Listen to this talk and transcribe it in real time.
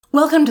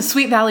Welcome to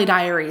Sweet Valley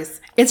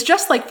Diaries. It's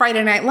just like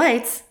Friday Night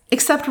Lights,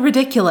 except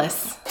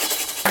ridiculous.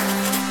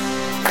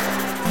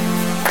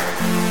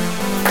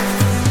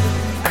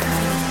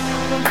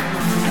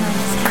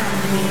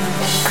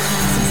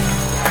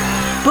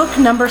 Book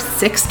number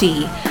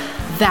 60,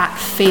 That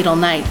Fatal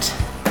Night.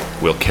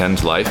 Will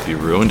Ken's life be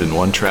ruined in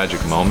one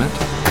tragic moment? So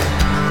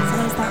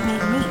does that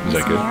make me Is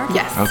that good? America?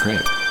 Yes. Oh,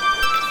 great.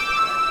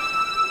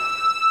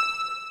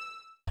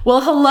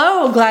 Well,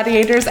 hello,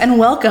 gladiators, and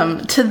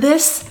welcome to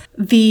this,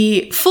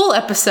 the full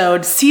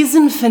episode,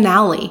 season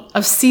finale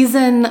of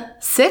season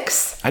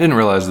 6. I didn't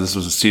realize this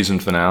was a season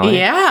finale.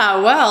 Yeah,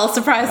 well,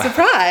 surprise,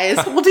 surprise.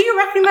 Well, do you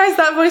recognize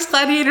that voice,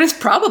 gladiators?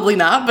 Probably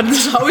not, but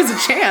there's always a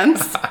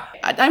chance.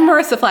 I'm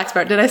Marissa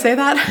Flaxbart. Did I say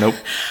that? Nope.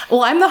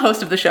 Well, I'm the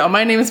host of the show.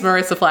 My name is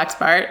Marissa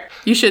Flaxbart.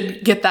 You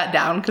should get that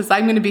down because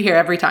I'm going to be here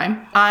every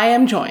time. I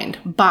am joined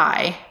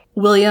by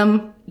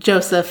William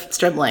Joseph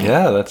Stribling.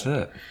 Yeah, that's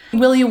it.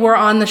 Will, you were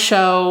on the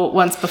show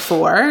once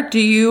before. Do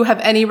you have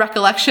any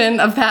recollection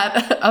of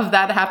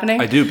that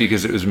happening? I do,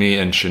 because it was me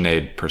and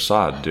Sinead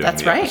Prasad doing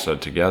That's the right.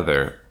 episode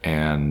together,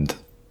 and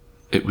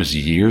it was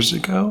years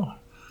ago?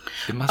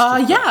 It must have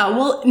been. Yeah,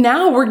 well,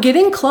 now we're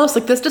getting close.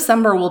 Like, this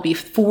December will be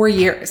 4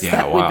 years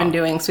that we've been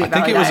doing Sweet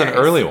Valley I think it was Diaries. an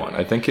early one.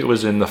 I think it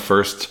was in the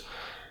first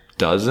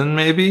dozen,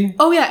 maybe?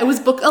 Oh, yeah, it was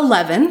book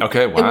 11.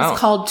 Okay, It wow. was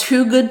called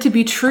Too Good to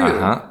Be True.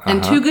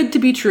 And Too Good to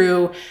Be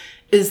True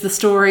is the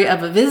story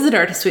of a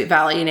visitor to Sweet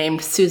Valley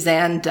named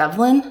Suzanne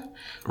Devlin.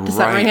 Does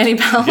that ring any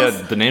bells? Yeah,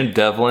 the name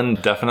Devlin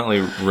definitely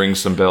rings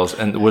some bells.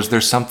 And was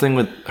there something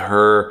with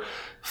her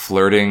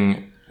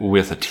flirting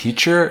with a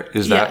teacher?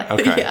 Is that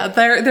okay? Yeah,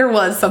 there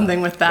was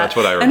something with that. That's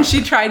what I remember. And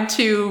she tried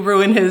to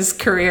ruin his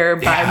career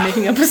by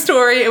making up a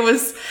story. It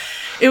was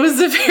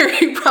a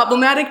very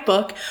problematic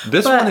book.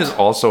 This one is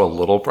also a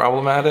little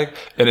problematic,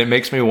 and it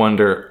makes me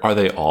wonder, are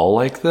they all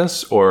like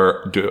this,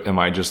 or am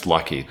I just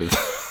lucky?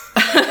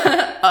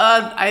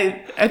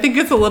 I think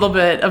it's a little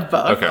bit of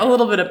both. Okay. A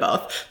little bit of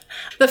both.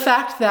 The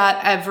fact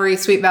that every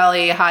Sweet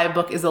Valley High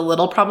book is a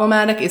little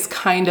problematic is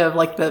kind of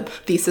like the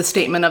thesis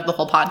statement of the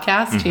whole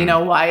podcast. Mm-hmm. You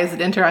know, why is it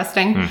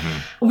interesting?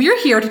 We're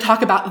here to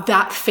talk about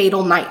That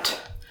Fatal Night.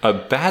 A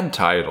bad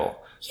title.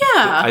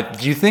 Yeah.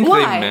 Do you think Why?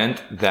 they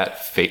meant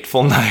That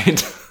Fateful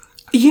Night?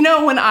 You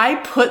know, when I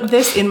put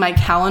this in my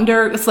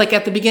calendar, it's like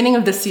at the beginning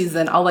of the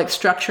season, I'll like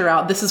structure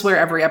out, this is where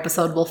every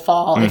episode will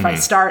fall if I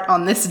start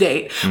on this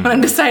date when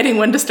I'm deciding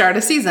when to start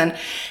a season.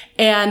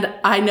 And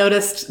I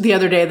noticed the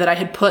other day that I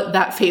had put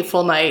That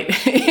Fateful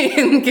Night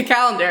in the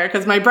calendar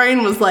because my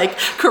brain was like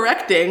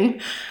correcting.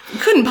 It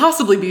couldn't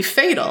possibly be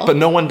fatal. But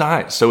no one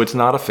dies, so it's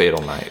not a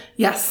fatal night.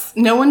 Yes,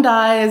 no one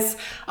dies.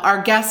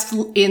 Our guest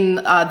in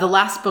the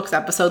last book's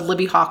episode,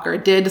 Libby Hawker,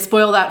 did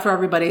spoil that for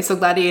everybody. So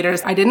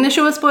gladiators, I didn't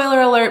issue a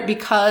spoiler alert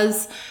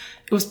because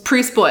it was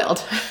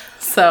pre-spoiled.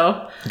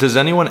 So, Does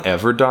anyone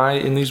ever die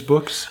in these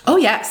books? oh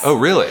yes. Oh,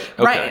 really?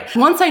 Okay. Right.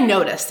 Once I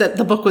noticed that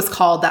the book was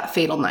called That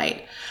Fatal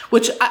Night,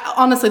 which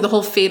honestly, the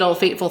whole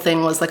fateful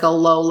thing was like a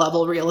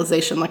low-level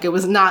realization. Like, it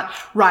was not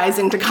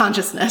rising to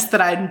consciousness that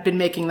I'd been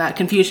making that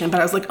confusion. But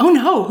I was like, oh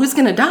no, who's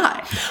going to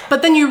die?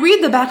 But then you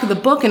read the back of the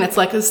book and it's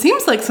like, it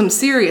seems like some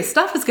serious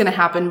stuff is going to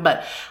happen,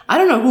 but I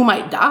don't know who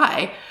might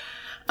die.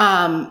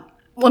 I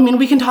mean,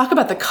 we can talk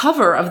about the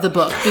cover of the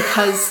book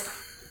because...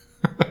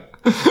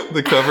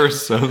 The cover is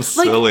so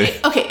silly.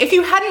 Okay, if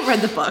you hadn't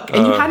read the book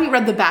and you hadn't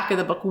read the back of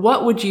the book,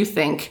 what would you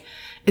think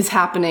is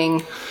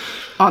happening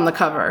on the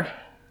cover?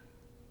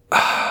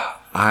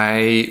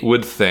 I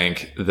would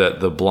think that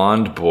the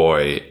blonde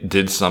boy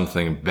did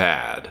something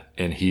bad,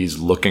 and he's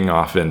looking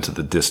off into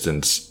the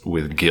distance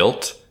with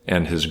guilt,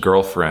 and his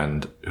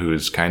girlfriend, who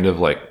is kind of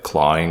like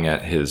clawing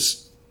at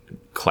his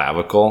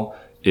clavicle,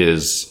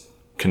 is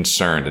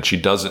concerned, and she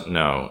doesn't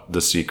know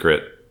the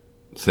secret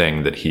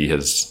thing that he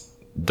has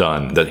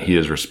done, that he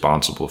is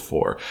responsible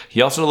for.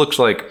 He also looks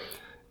like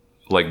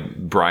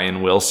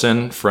Brian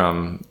Wilson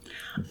from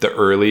the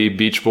early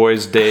Beach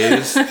Boys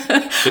days.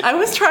 I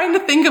was trying to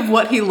think of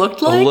what he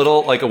looked like. A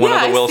little like one of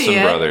I the Wilson see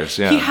it. brothers.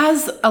 Yeah. He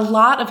has a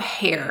lot of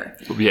hair,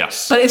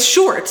 Yes. but it's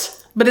short.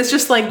 But it's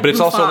just like, But it's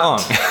also long.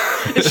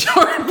 It's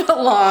short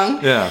but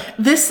long. Yeah.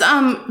 This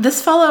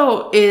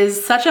fellow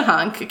is such a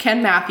hunk.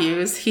 Ken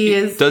Matthews. He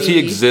is. Does he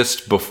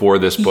exist before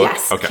this book?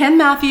 Yes. Okay. Ken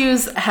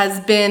Matthews has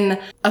been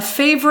a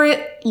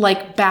favorite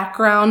like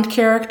background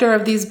character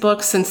of these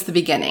books since the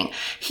beginning.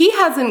 He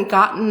hasn't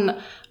gotten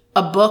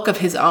a book of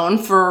his own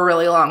for a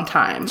really long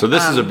time. So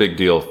this is a big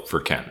deal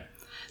for Ken.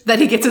 That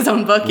he gets his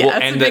own book. Yeah,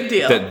 it's and a big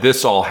deal. that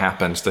this all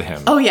happens to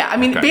him. Oh, yeah. I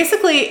mean, Okay.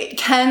 basically,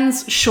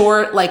 Ken's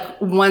short, like,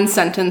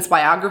 one-sentence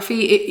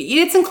biography,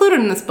 it's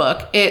included in this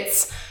book.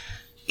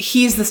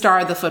 He's the star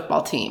of the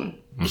football team.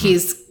 Mm-hmm.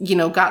 He's,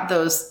 got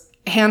those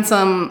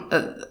handsome,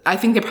 I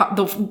think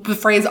the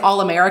phrase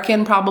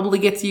all-American probably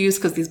gets used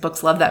because these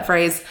books love that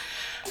phrase.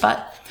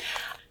 But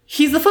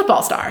he's the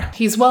football star.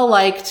 He's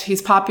well-liked.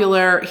 He's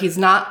popular. He's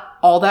not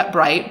all that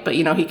bright, but,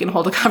 he can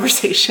hold a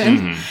conversation.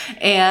 Mm-hmm.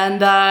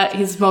 And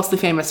he's mostly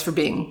famous for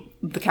being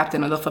the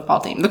captain of the football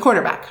team, the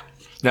quarterback.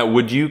 Now,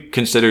 would you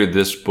consider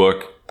this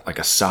book like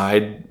a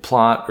side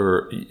plot,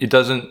 or it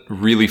doesn't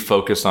really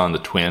focus on the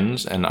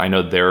twins. And I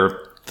know they're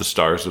the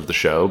stars of the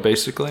show,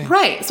 basically.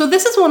 Right. So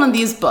this is one of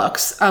these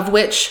books of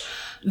which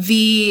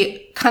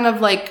the kind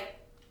of like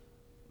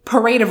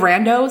parade of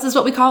randos is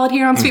what we call it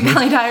here on Sweet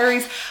Valley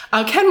Diaries.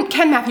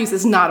 Ken Matthews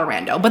is not a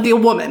rando, but the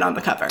woman on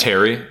the cover.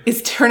 Terry.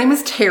 Her name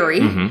is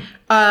Terry.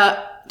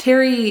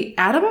 Terry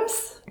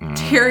Adams?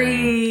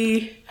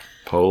 Terry...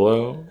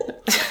 Polo?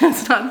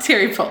 It's not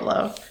Terry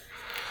Polo.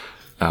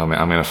 I'm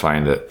going to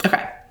find it.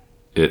 Okay.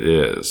 It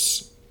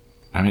is.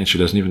 I mean, she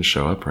doesn't even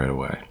show up right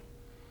away.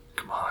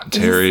 Come on,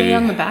 Does Terry. it say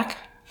on the back?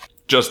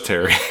 Just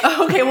Terry.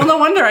 Oh, okay, well, no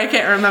wonder I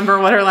can't remember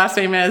what her last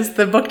name is.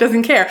 The book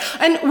doesn't care.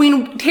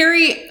 And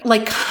Terry,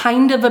 like,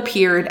 kind of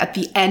appeared at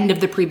the end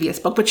of the previous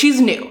book, but she's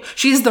new.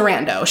 She's the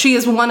rando. She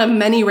is one of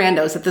many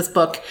randos that this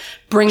book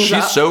brings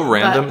up. She's so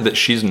random that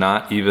she's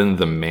not even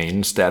the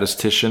main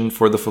statistician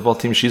for the football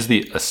team. She's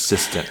the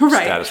assistant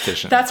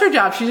statistician. That's her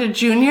job. She's a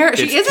junior.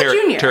 She is a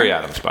junior. Terry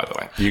Adams, by the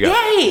way. You got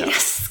Yay! it. Yeah.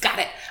 Yes, got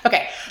it.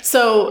 Okay,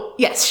 so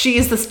yes, she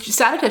is the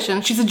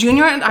statistician. She's a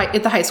junior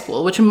at the high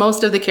school, which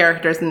most of the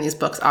characters in these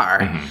books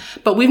are.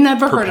 But we've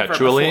never heard of her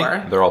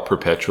before. They're all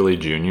perpetually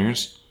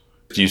juniors.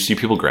 Do you see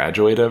people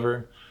graduate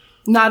ever?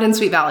 Not in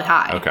Sweet Valley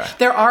High. Okay.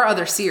 There are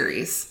other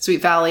series.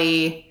 Sweet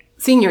Valley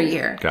Senior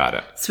Year. Got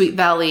it. Sweet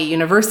Valley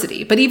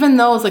University. But even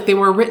those, like, they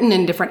were written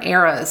in different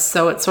eras,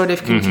 so it's sort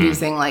of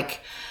confusing.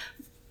 Like,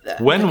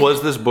 when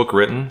was this book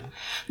written?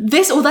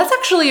 that's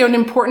actually an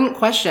important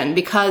question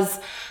because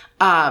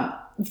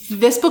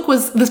this book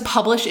was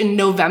published in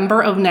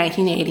November of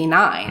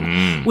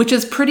 1989, which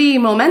is pretty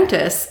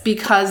momentous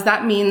because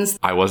that means...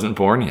 I wasn't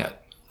born yet.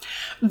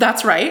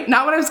 That's right.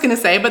 Not what I was going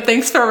to say, but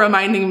thanks for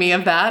reminding me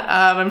of that.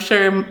 I'm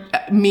sure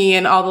me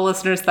and all the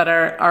listeners that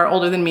are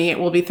older than me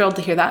will be thrilled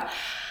to hear that.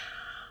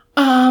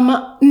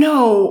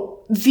 No,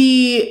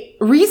 the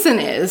reason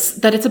is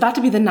that it's about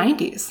to be the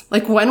 90s.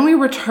 Like, when we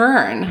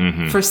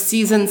return for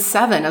season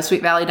 7 of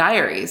Sweet Valley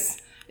Diaries,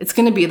 it's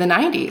going to be the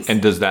 90s.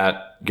 And does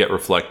that get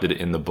reflected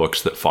in the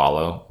books that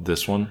follow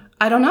this one?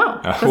 I don't know,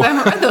 because I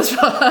haven't read those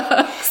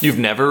books. You've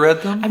never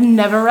read them? I've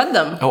never read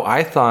them. Oh,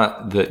 I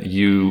thought that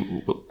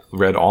you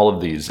read all of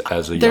these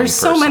as a young person. There's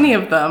so many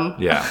of them.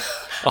 Yeah.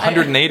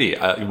 180,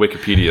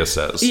 Wikipedia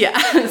says.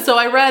 Yeah. So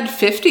I read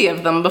 50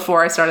 of them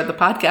before I started the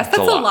podcast. That's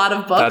a lot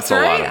of books, That's right?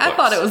 a lot of books. I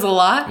thought it was a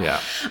lot. Yeah.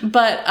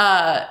 But,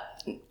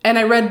 and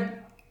I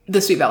read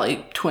the Sweet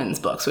Valley Twins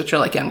books, which are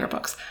like younger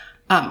books.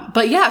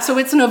 But yeah, so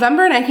it's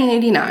November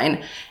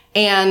 1989.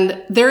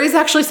 And there is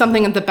actually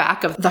something at the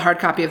back of the hard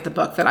copy of the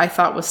book that I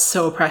thought was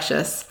so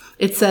precious.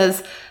 It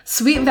says,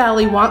 Sweet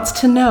Valley wants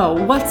to know,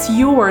 what's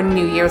your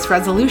New Year's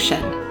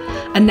resolution?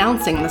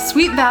 Announcing the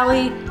Sweet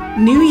Valley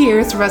New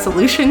Year's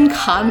Resolution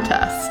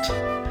Contest.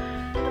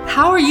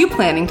 How are you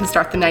planning to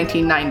start the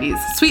 1990s?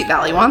 Sweet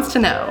Valley wants to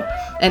know.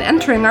 And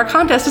entering our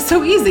contest is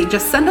so easy.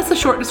 Just send us a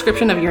short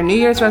description of your New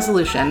Year's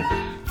resolution,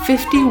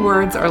 50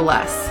 words or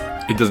less.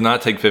 It does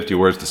not take 50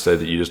 words to say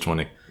that you just want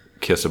to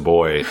kiss a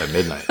boy at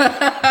midnight.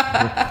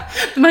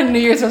 My New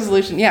Year's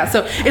resolution. Yeah,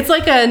 so it's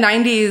like a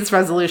 90s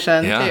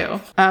resolution,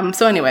 too.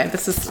 So anyway,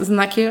 isn't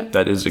that cute?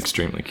 That is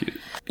extremely cute.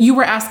 You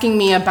were asking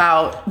me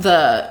about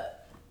the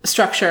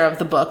structure of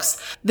the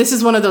books. This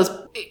is one of those,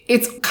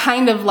 it's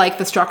kind of like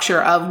the structure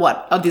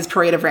of these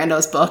Parade of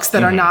Randos books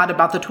that are not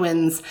about the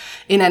twins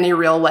in any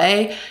real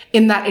way,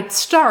 in that it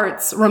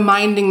starts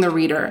reminding the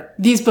reader,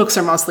 these books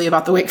are mostly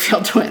about the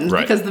Wakefield twins,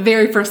 because the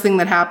very first thing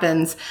that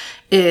happens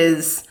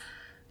is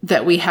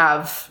that we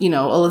have,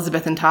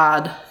 Elizabeth and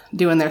Todd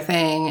doing their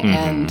thing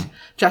and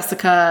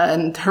Jessica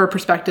and her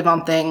perspective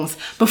on things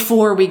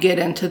before we get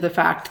into the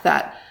fact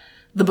that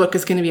the book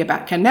is going to be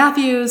about Ken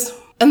Matthews.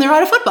 And they're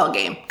at a football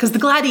game because the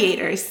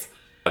Gladiators.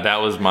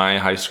 That was my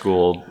high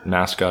school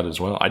mascot as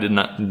well. I did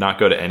not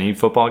go to any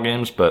football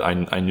games, but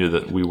I knew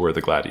that we were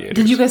the Gladiators.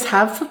 Did you guys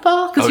have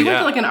football? Because you went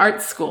to like an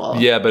art school.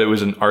 Yeah, but it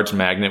was an arts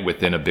magnet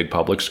within a big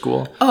public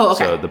school. Oh,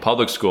 okay. So the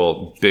public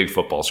school, big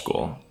football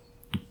school,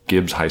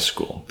 Gibbs High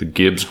School, the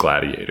Gibbs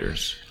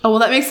Gladiators. Oh, well,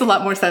 that makes a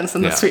lot more sense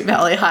than the Sweet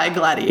Valley High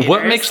Gladiators.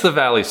 What makes the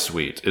valley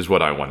sweet is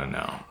what I want to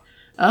know.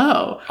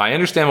 Oh. I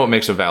understand what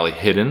makes a valley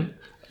hidden,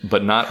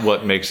 but not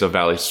what makes a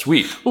valley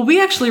sweet. Well, we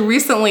actually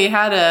recently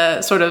had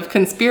a sort of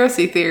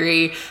conspiracy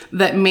theory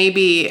that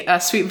maybe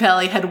Sweet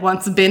Valley had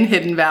once been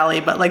Hidden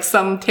Valley, but like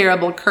some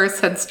terrible curse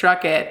had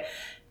struck it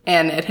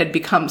and it had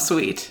become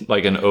sweet.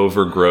 Like an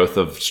overgrowth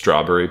of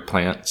strawberry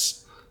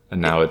plants, and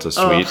now it's a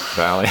sweet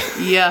valley.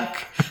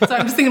 Yuck. So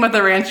I'm just thinking about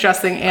the ranch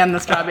dressing and the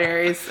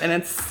strawberries, and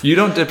it's You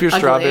don't dip your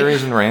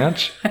strawberries in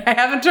ranch? I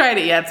haven't tried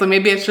it yet, so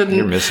maybe I shouldn't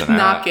You're missing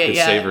knock out. it It's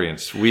yet. savory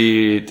and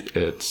sweet.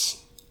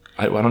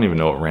 I don't even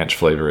know what ranch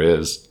flavor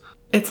is.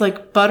 It's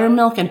like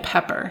buttermilk and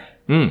pepper.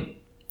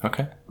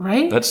 Okay.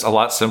 Right? That's a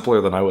lot simpler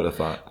than I would have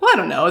thought. Well, I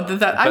don't know.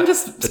 I'm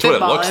just That's what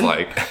it looks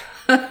spitballing.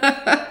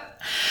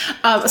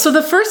 like. So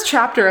the first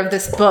chapter of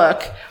this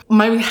book,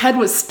 my head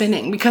was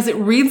spinning because it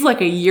reads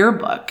like a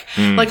yearbook.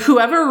 Like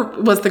whoever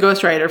was the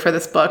ghostwriter for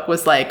this book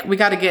was like, we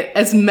got to get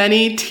as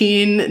many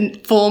teen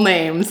full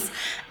names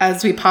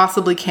as we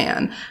possibly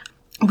can.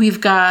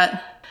 We've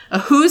got A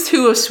who's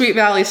who of Sweet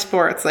Valley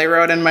sports, I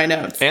wrote in my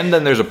notes. And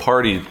then there's a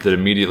party that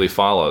immediately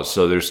follows.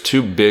 So there's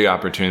two big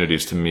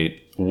opportunities to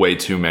meet way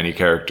too many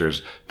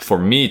characters for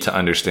me to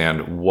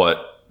understand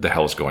what the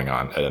hell's going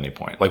on at any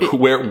point. Like,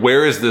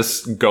 where is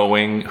this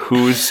going?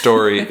 Whose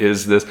story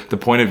is this? The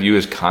point of view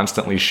is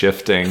constantly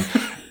shifting.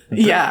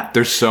 Yeah.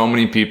 There's so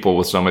many people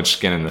with so much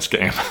skin in this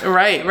game.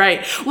 Right.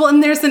 Well,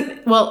 and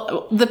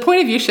the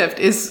point of view shift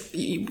is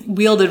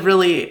wielded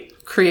really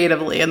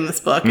creatively in this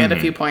book at a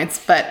few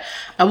points, but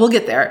we'll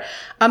get there.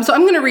 So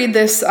I'm going to read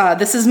this.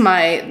 This is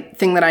my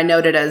thing that I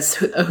noted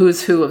as a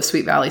who's who of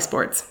Sweet Valley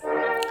sports.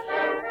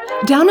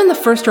 Down in the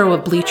first row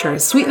of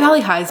bleachers, Sweet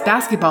Valley High's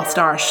basketball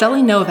star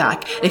Shelley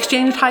Novak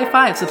exchanged high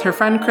fives with her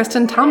friend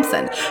Kristen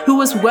Thompson, who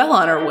was well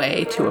on her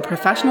way to a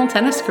professional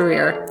tennis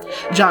career.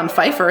 John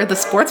Pfeiffer, the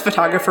sports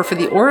photographer for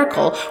the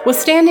Oracle, was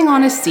standing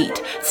on his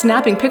seat,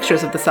 snapping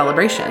pictures of the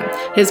celebration.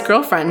 His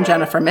girlfriend,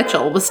 Jennifer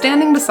Mitchell, was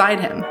standing beside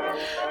him.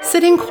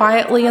 Sitting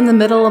quietly in the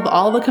middle of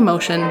all the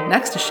commotion,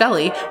 next to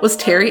Shelley, was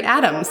Terry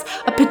Adams,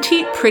 a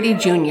petite, pretty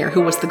junior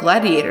who was the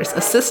Gladiator's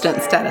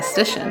assistant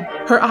statistician.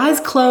 Her eyes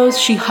closed,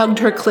 she hugged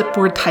her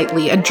clipboard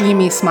tightly, a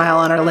dreamy smile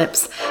on her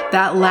lips.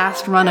 That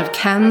last run of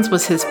Ken's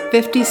was his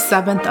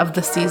 57th of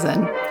the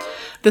season.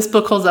 This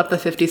book holds up the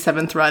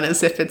 57th run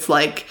as if it's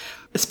like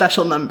a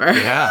special number.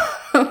 Yeah.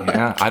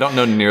 I don't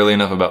know nearly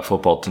enough about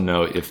football to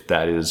know if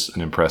that is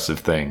an impressive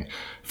thing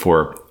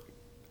for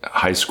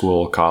high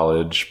school,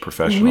 college,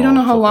 professional. We don't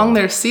know how football. long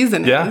their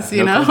season is,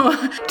 you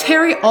know?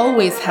 Terry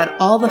always had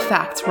all the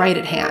facts right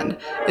at hand,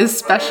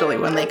 especially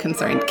when they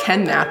concerned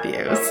Ken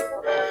Matthews.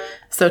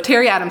 So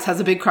Terry Adams has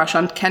a big crush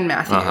on Ken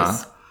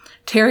Matthews.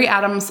 Terry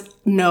Adams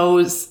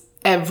knows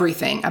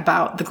everything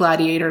about the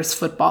Gladiators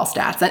football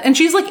stats. And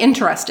she's like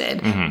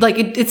interested. Like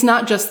it's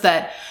not just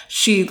that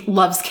she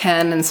loves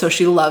Ken and so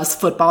she loves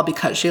football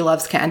because she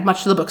loves Ken,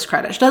 much to the book's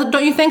credit.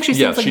 Don't you think she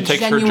seems like she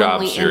takes her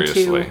job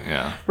seriously.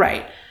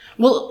 Right.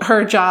 Well,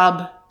 her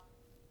job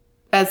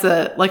as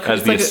the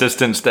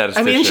assistant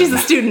statistician. I mean, she's a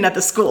student at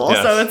the school,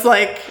 so it's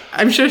like,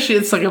 I'm sure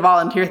it's like a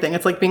volunteer thing.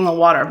 It's like being a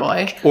water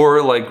boy.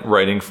 Or like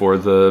writing for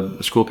the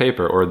school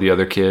paper, or the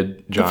other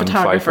kid, John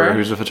Pfeiffer,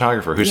 who's a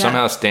photographer, who's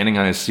somehow standing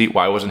on his seat.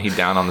 Why wasn't he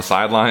down on the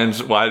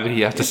sidelines? Why did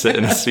he have to sit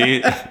in his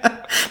seat?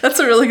 That's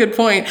a really good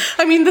point.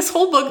 I mean, this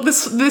whole book,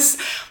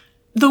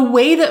 the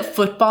way that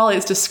football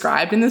is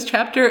described in this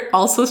chapter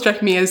also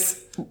struck me as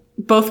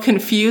both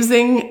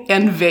confusing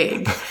and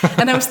vague.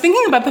 And I was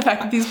thinking about the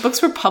fact that these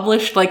books were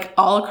published like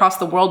all across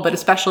the world, but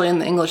especially in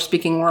the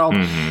English-speaking world.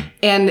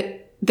 And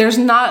there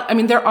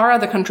are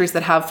other countries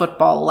that have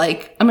football,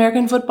 like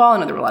American football. I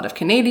know there were a lot of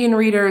Canadian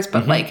readers,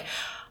 but like,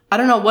 I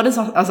don't know, what is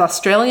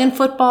Australian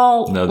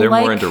football? No, they're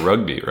more into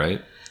rugby,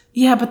 right?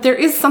 Yeah, but there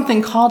is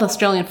something called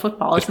Australian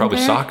football. It's probably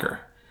soccer.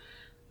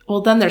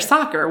 Well, then there's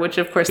soccer, which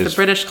of course the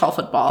British call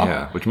football.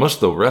 Yeah, which most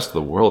of the rest of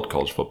the world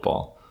calls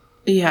football.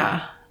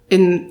 Yeah.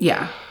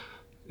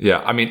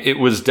 Yeah, I mean, it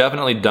was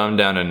definitely dumbed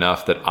down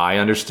enough that I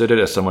understood it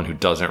as someone who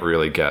doesn't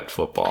really get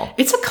football.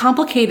 It's a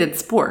complicated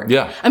sport.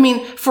 Yeah. I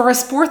mean, for a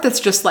sport that's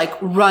just like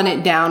run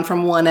it down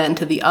from one end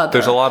to the other.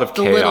 There's a lot of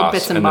chaos little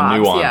bits and bobs,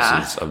 the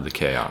nuances of the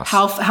chaos.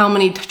 How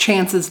many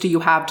chances do you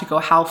have to go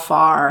how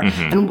far?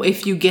 And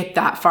if you get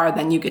that far,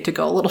 then you get to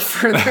go a little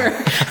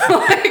further.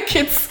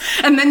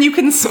 And then you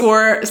can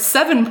score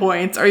 7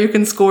 points, or you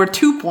can score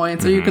 2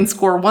 points, or you can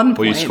score 1 point.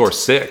 Well, you score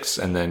 6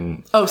 and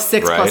then... Oh,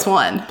 6 plus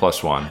 1.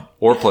 Plus 1.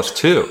 Or plus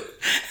 2.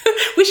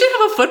 We should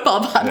have a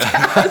football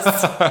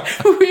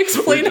podcast where we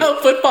explain how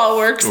football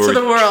works to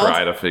the world.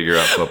 Try to figure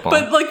out football.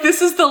 But like,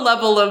 this is the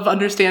level of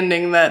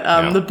understanding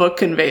that the book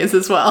conveys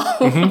as well,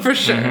 for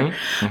sure.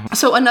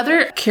 So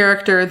another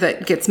character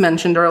that gets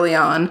mentioned early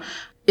on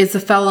is a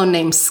fellow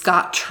named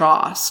Scott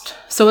Trost.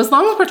 So as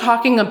long as we're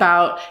talking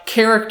about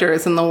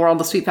characters in the world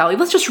of Sweet Valley,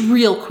 let's just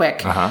real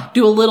quick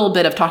do a little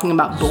bit of talking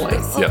about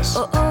boys. Yes.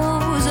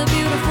 Who's a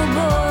beautiful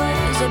boy,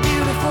 who's a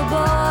beautiful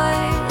boy.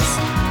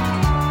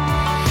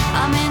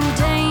 I'm in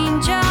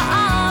danger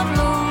of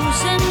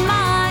losing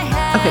my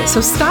head. Okay,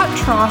 so Scott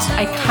Trost,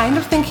 I kind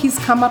of think he's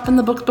come up in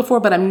the books before,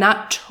 but I'm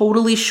not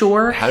totally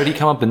sure. How did he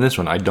come up in this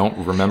one? I don't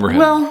remember him.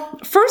 Well,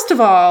 first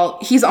of all,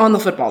 he's on the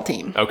football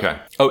team. Okay.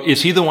 Oh,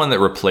 is he the one that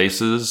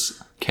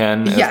replaces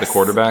Ken as the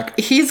quarterback?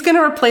 He's going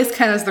to replace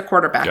Ken as the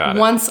quarterback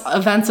once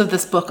events of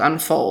this book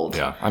unfold.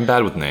 Yeah, I'm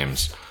bad with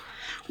names.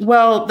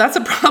 Well, that's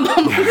a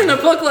problem in a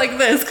book like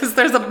this, because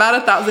there's about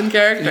 1,000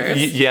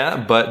 characters. Yeah,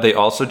 but they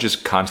also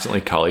just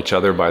constantly call each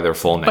other by their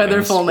full names. By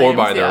their full names, or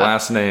by their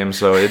last name,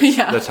 so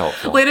that's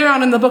helpful. Later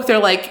on in the book, they're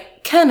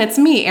like, Ken, it's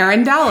me,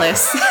 Erin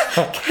Dallas.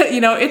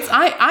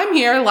 I'm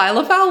here,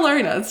 Lila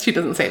Fowler. No, she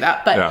doesn't say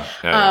that, but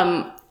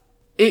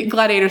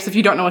Gladiators, if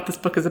you don't know what this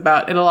book is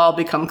about, it'll all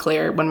become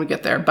clear when we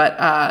get there.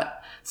 But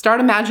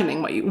start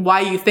imagining why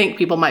you think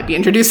people might be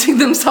introducing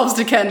themselves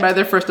to Ken by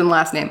their first and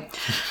last name.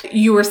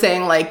 You were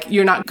saying, like,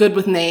 you're not good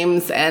with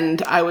names,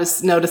 and I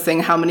was noticing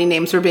how many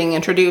names were being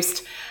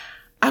introduced.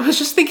 I was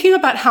just thinking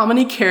about how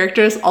many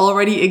characters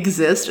already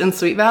exist in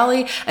Sweet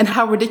Valley and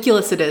how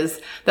ridiculous it is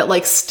that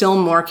like still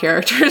more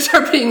characters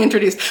are being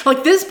introduced.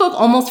 Like this book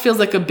almost feels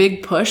like a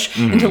big push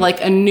into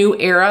like a new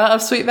era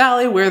of Sweet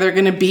Valley where there are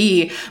going to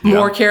be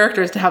more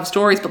characters to have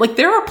stories. But like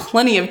there are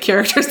plenty of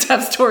characters to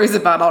have stories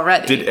about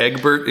already. Did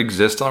Egbert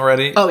exist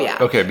already? Oh, yeah.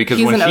 Okay, because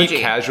He's when an he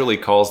OG. casually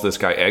calls this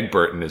guy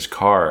Egbert in his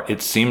car,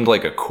 it seemed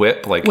like a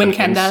quip, like When an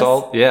Ken does?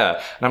 insult. Yeah.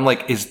 And I'm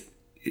like,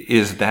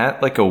 is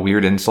that like a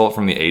weird insult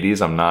from the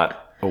 80s I'm not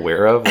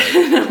aware of?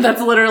 Like,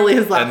 That's literally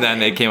his last and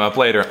then it came up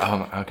later.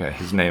 Oh, okay.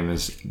 His name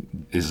is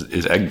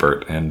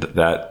Egbert, and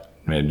that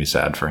made me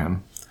sad for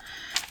him.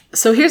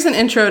 So here's an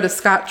intro to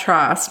Scott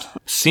Trost.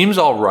 Seems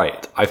all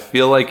right. I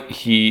feel like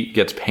he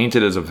gets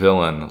painted as a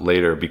villain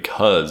later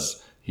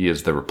because he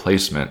is the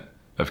replacement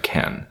of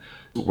Ken.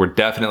 We're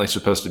definitely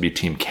supposed to be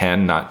Team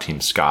Ken, not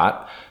Team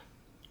Scott.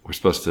 We're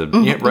supposed to,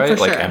 right? for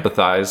Like sure.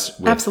 empathize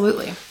with.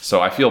 Absolutely. So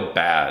I feel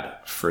bad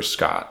for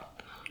Scott.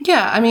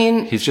 Yeah, I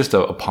mean, He's just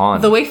a pawn.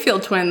 the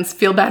Wakefield twins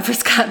feel bad for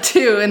Scott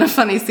too in a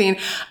funny scene,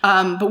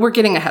 but we're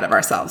getting ahead of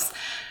ourselves.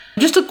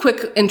 Just a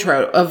quick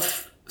intro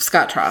of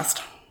Scott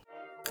Trost.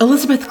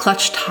 Elizabeth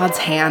clutched Todd's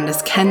hand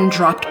as Ken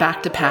dropped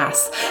back to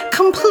pass.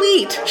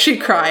 Complete, she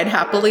cried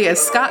happily as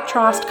Scott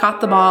Trost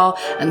caught the ball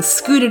and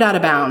scooted out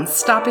of bounds,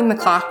 stopping the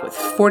clock with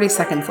 40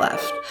 seconds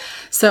left.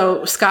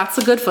 So Scott's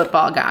a good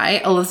football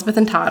guy. Elizabeth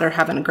and Todd are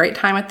having a great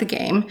time at the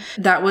game.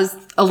 That was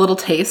a little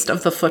taste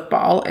of the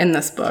football in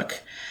this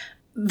book.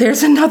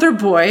 There's another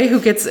boy who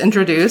gets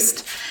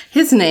introduced.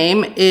 His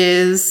name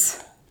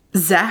is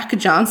Zach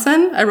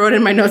Johnson. I wrote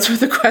in my notes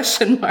with a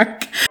question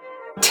mark.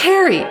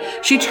 Terry.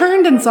 She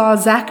turned and saw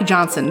Zach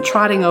Johnson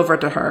trotting over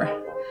to her.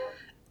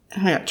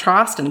 I got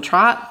Trost and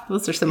trot.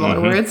 Those are similar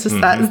words. Is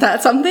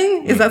that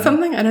something? Is that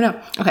something? I don't know.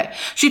 Okay.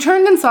 She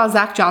turned and saw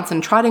Zach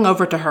Johnson trotting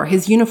over to her,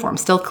 his uniform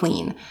still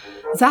clean.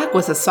 Zach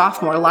was a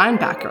sophomore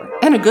linebacker,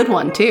 and a good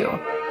one too.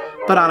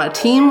 But on a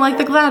team like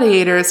the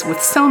Gladiators,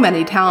 with so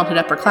many talented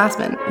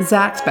upperclassmen,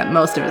 Zach spent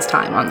most of his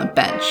time on the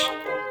bench.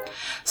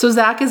 So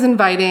Zach is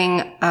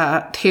inviting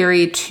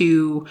Terry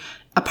to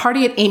a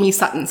party at Amy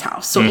Sutton's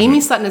house. So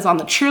Amy Sutton is on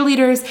the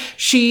cheerleaders.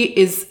 She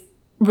is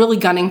really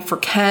gunning for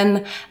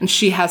Ken, and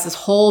she has this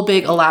whole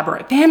big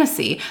elaborate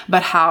fantasy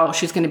about how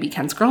she's going to be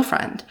Ken's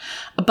girlfriend.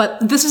 But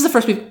this is the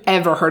first we've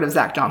ever heard of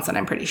Zach Johnson,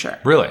 I'm pretty sure.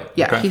 Really?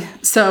 Yeah. Okay.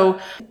 So,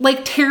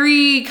 like,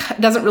 Terry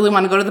doesn't really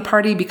want to go to the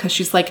party because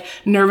she's, like,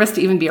 nervous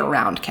to even be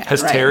around Ken.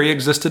 Has right? Terry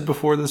existed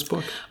before this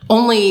book?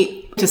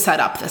 Only to set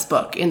up this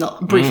book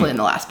briefly in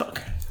the last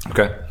book.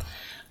 Okay.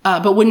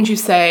 But wouldn't you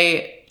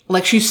say,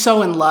 like, she's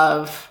so in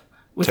love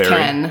with Terry?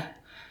 Ken?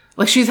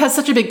 Like, she has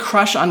such a big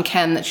crush on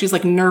Ken that she's,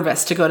 like,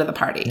 nervous to go to the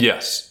party.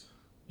 Yes.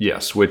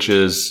 Yes, which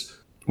is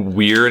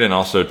weird and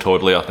also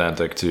totally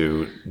authentic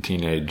to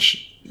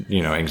teenage,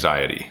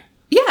 anxiety.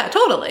 Yeah,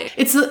 totally.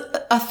 It's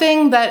a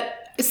thing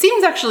that it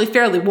seems actually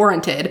fairly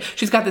warranted.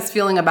 She's got this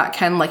feeling about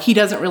Ken, like, he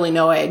doesn't really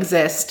know I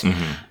exist.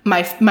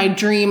 My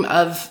dream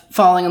of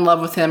falling in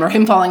love with him or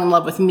him falling in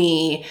love with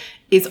me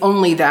is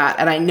only that,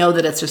 and I know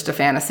that it's just a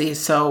fantasy,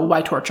 so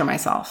why torture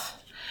myself?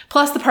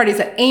 Plus, the party's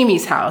at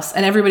Amy's house,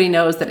 and everybody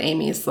knows that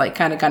Amy's, like,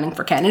 kind of gunning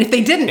for Ken. And if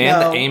they didn't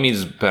know... And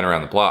Amy's been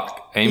around the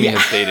block. Amy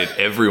has dated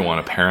everyone,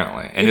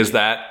 apparently. And is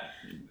that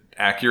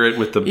accurate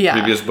with the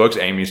previous books?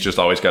 Amy's just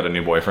always got a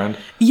new boyfriend?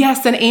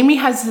 Yes, and Amy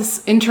has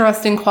this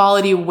interesting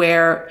quality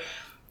where,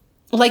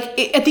 like,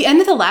 at the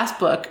end of the last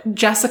book,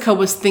 Jessica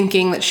was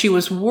thinking that she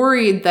was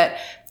worried that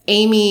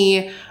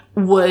Amy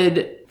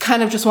would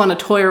kind of just want to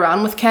toy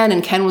around with Ken,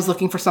 and Ken was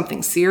looking for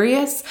something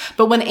serious.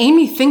 But when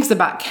Amy thinks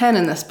about Ken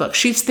in this book,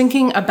 she's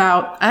thinking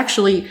about,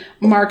 actually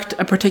marked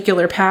a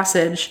particular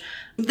passage.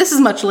 This is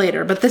much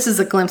later, but this is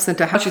a glimpse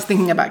into how she's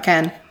thinking about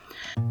Ken.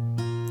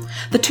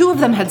 The two of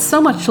them had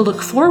so much to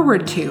look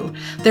forward to.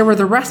 There were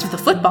the rest of the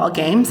football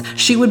games.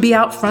 She would be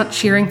out front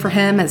cheering for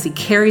him as he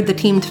carried the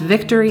team to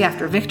victory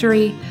after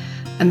victory.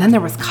 And then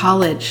there was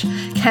college.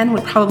 Ken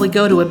would probably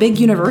go to a big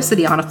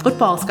university on a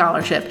football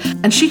scholarship,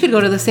 and she could go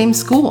to the same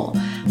school.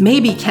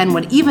 Maybe Ken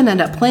would even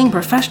end up playing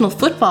professional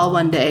football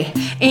one day.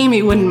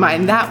 Amy wouldn't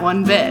mind that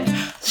one bit.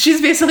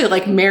 She's basically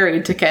like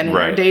married to Ken in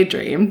her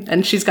daydream,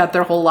 and she's got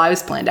their whole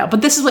lives planned out.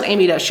 But this is what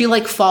Amy does. She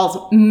like falls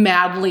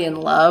madly in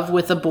love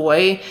with a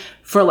boy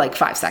for like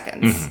 5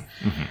 seconds.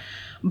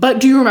 But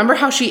do you remember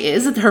how she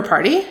is at her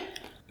party?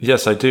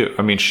 Yes, I do.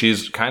 I mean,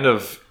 she's kind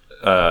of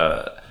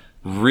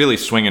really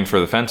swinging for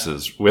the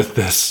fences with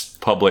this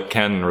public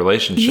Ken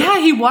relationship. Yeah,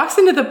 he walks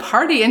into the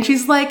party and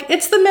she's like,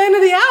 it's the man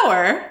of the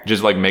hour.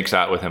 Just like makes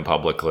out with him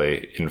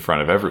publicly in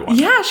front of everyone.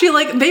 Yeah,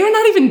 they are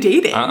not even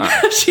dating.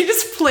 She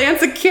just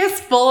plants a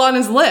kiss full on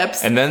his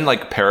lips. And then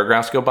like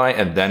paragraphs go by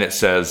and then it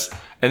says,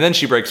 and then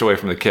she breaks away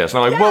from the kiss.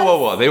 And I'm like,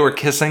 whoa. They were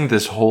kissing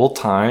this whole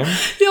time?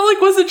 Yeah,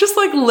 like, was it just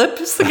like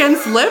lips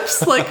against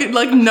lips? like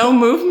no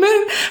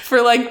movement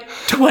for like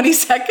 20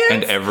 seconds?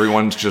 And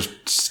everyone's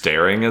just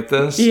staring at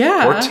this?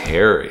 Yeah. Poor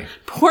Terry.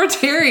 Poor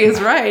Terry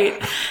is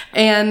right.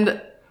 And,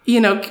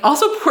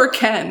 also poor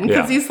Ken,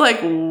 because he's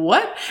like,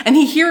 what? And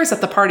he hears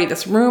at the party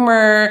this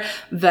rumor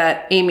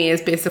that Amy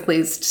is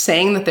basically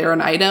saying that they're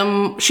an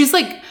item. She's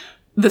like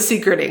the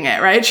secreting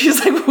it, right? She's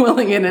like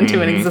willing it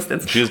into an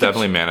existence. She's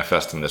definitely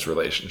manifesting this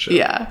relationship.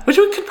 Yeah, which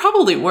could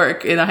probably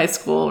work in a high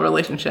school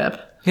relationship.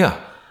 Yeah.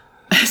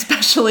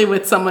 Especially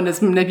with someone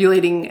as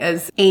manipulating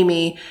as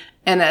Amy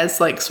and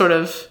as like sort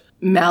of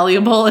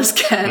malleable as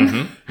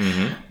Ken.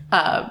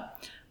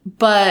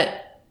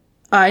 But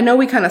I know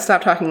we kind of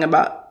stopped talking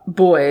about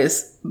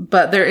boys,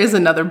 but there is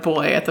another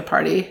boy at the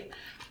party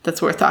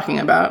that's worth talking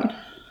about.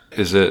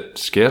 Is it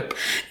Skip?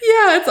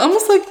 Yeah, it's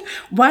almost like,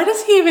 why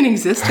does he even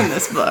exist in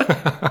this book?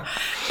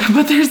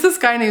 But there's this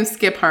guy named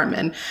Skip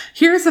Harmon.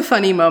 Here's a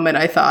funny moment,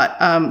 I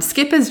thought.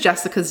 Skip is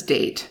Jessica's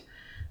date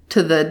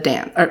to the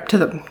dance, or to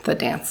the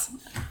dance.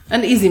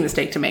 An easy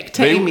mistake to make.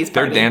 To Amy's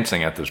party. They're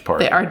dancing at this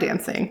party. They are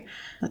dancing.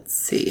 Let's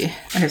see.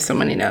 I have so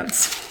many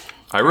notes.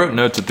 I wrote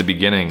notes at the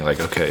beginning, like,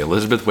 okay,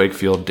 Elizabeth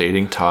Wakefield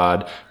dating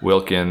Todd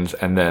Wilkins,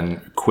 and then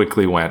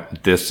quickly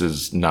went, this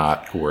is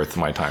not worth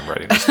my time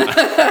writing this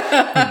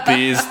down.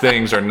 These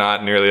things are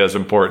not nearly as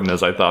important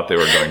as I thought they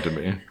were going to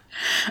be.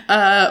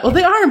 Well,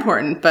 they are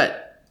important,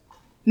 but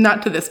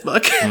not to this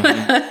book.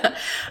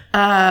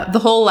 The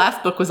whole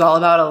last book was all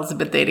about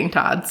Elizabeth dating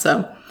Todd,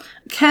 so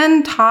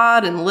Ken,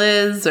 Todd, and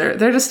Liz,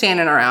 they're just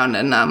standing around,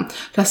 and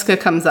Jessica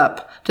comes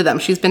up to them.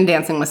 She's been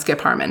dancing with Skip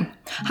Harmon.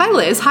 Hi,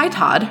 Liz. Hi,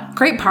 Todd.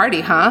 Great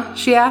party, huh?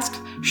 She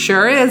asked.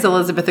 Sure is,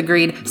 Elizabeth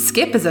agreed.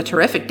 Skip is a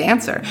terrific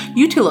dancer.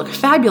 You two look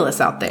fabulous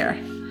out there.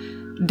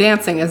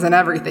 Dancing isn't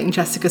everything,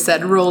 Jessica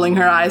said, rolling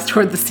her eyes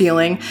toward the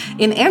ceiling.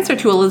 In answer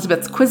to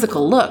Elizabeth's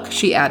quizzical look,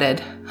 she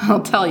added,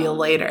 I'll tell you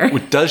later.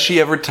 Does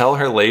she ever tell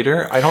her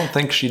later? I don't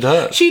think she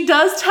does. She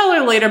does tell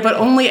her later, but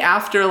only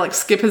after, like,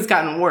 Skip has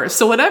gotten worse.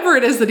 So whatever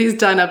it is that he's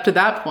done up to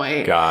that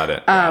point. Got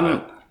it.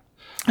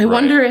 I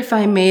wonder if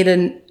I made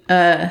a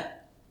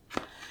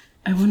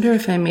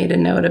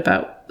note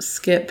about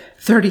Skip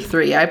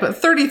 33. I put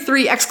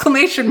 33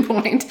 exclamation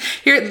point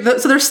here.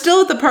 So they're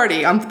still at the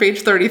party on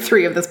page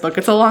 33 of this book.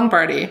 It's a long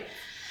party.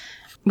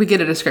 We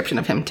get a description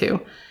of him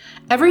too.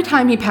 Every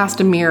time he passed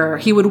a mirror,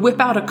 he would whip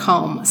out a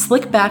comb,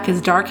 slick back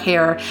his dark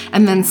hair,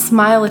 and then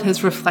smile at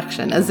his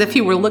reflection as if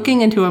he were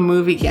looking into a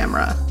movie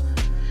camera.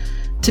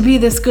 To be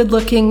this good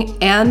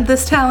looking and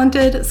this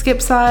talented,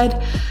 Skip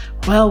sighed.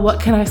 Well, what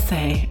can I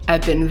say?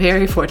 I've been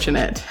very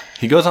fortunate.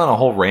 He goes on a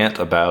whole rant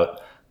about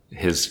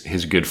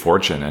his good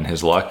fortune and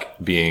his luck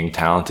being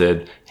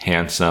talented,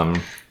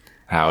 handsome,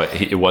 how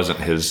it wasn't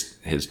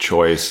his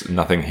choice,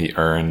 nothing he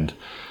earned.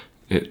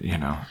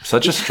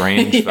 Such a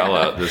strange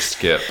fella, this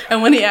Skip.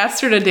 And when he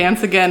asked her to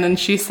dance again and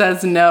she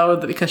says no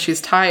because she's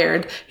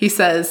tired, he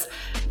says,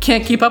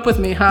 can't keep up with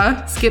me,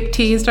 huh? Skip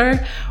teased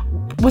her.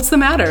 What's the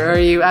matter? Are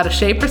you out of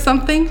shape or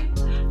something?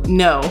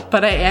 No,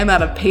 but I am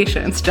out of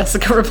patience,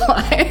 Jessica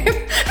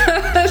replied.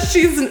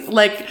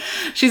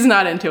 She's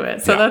not into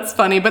it. So That's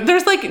funny. But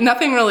there's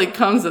nothing really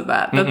comes of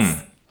that.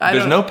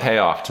 There's no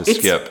payoff to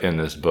Skip in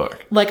this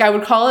book. I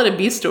would call it a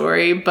B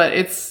story, but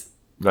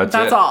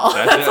that's all.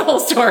 That's the whole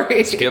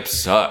story. Skip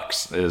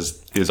sucks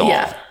is all.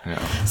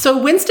 Yeah.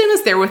 So Winston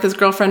is there with his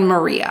girlfriend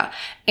Maria,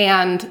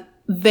 and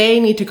they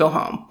need to go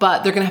home,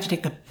 but they're going to have to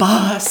take the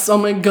bus. Oh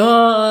my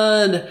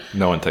God.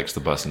 No one takes the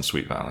bus in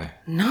Sweet Valley.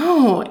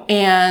 No.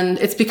 And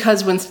it's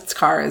because Winston's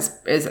car is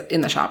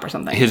in the shop or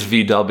something. His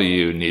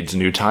VW needs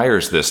new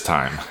tires this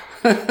time.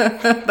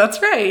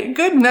 That's right.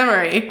 Good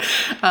memory.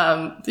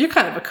 You're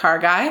kind of a car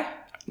guy.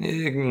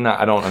 No,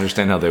 I don't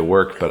understand how they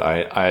work, but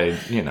I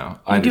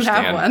understand. You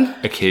have one.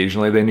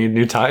 Occasionally they need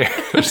new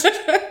tires.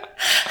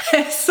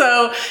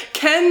 So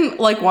Ken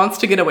wants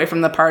to get away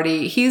from the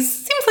party.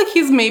 Seems like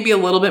he's maybe a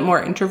little bit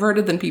more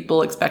introverted than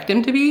people expect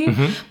him to be,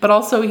 but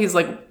also he's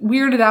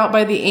weirded out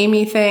by the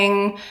Amy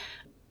thing.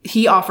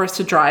 He offers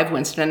to drive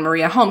Winston and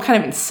Maria home, kind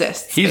of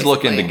insists. He's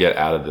looking to get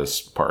out of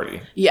this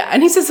party. Yeah,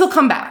 and he says he'll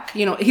come back.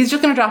 He's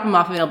just going to drop him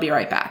off and he'll be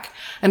right back.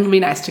 And it'll be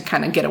nice to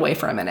kind of get away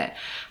for a minute.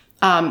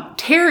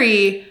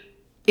 Terry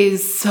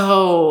is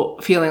so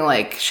feeling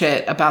like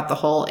shit about the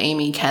whole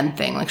Amy Ken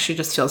thing. She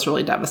just feels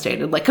really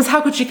devastated. Because how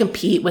could she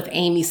compete with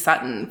Amy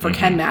Sutton for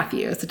Ken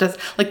Matthews? It does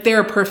they're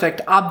a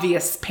perfect,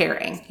 obvious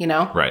pairing,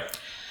 Right.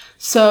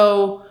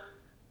 So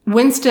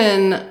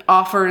Winston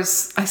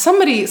offers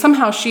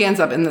somehow she ends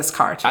up in this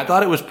car too. I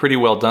thought it was pretty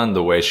well done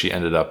the way she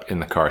ended up in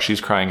the car.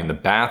 She's crying in the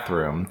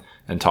bathroom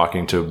and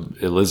talking to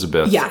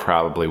Elizabeth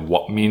probably.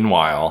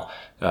 Meanwhile,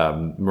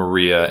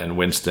 Maria and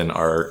Winston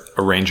are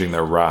arranging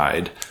their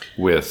ride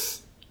with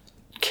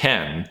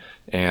Ken,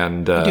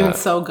 and you're doing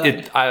so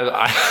good.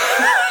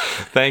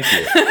 Thank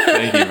you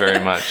very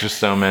much. Just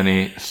so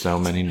many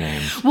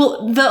names.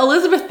 Well, the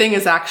Elizabeth thing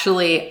is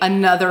actually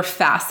another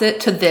facet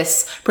to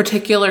this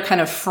particular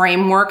kind of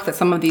framework that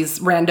some of these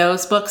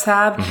randos books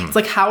have.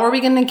 It's how are we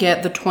going to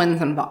get the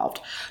twins involved?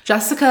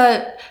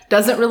 Jessica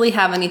doesn't really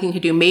have anything to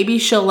do. Maybe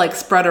she'll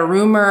spread a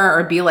rumor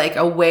or be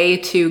a way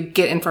to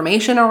get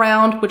information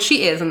around, which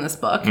she is in this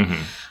book.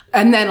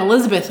 And then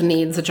Elizabeth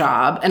needs a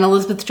job, and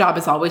Elizabeth's job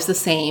is always the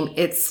same.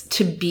 It's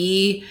to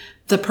be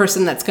the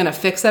person that's going to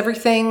fix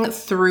everything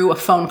through a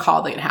phone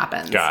call that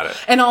happens. Got it.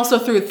 And also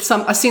through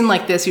a scene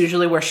like this,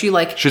 usually where she's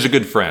a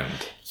good friend.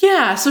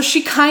 Yeah, so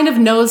she kind of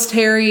knows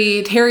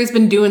Terry. Terry's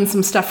been doing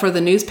some stuff for the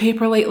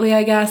newspaper lately,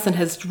 I guess, and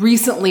has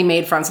recently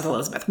made friends with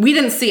Elizabeth. We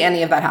didn't see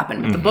any of that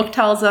happen, but the book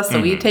tells us,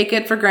 so we take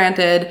it for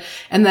granted.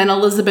 And then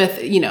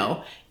Elizabeth, you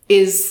know,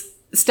 is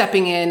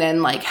stepping in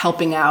and like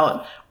helping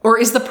out, or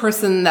is the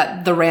person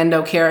that the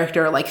rando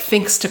character like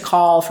thinks to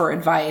call for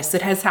advice.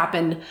 It has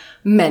happened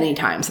many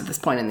times at this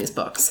point in these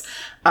books.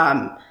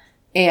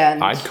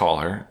 And I'd call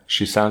her.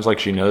 She sounds like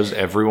she knows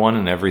everyone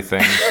and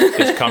everything.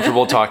 Is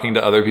comfortable talking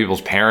to other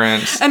people's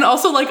parents. and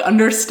also like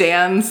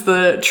understands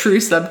the true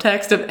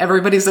subtext of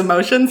everybody's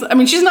emotions. I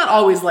mean, she's not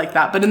always like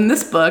that, but in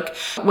this book,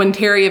 when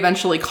Terry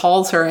eventually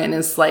calls her and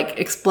is like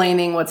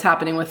explaining what's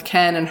happening with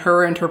Ken and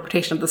her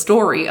interpretation of the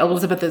story,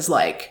 Elizabeth is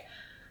like,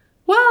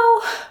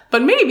 well,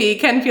 but maybe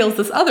Ken feels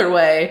this other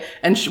way.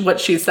 And what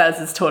she says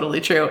is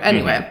totally true.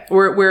 Anyway,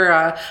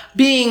 we're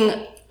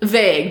being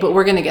vague, but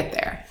we're going to get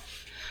there.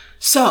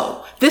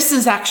 So this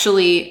is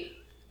actually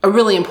a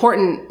really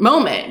important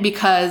moment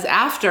because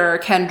after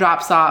Ken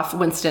drops off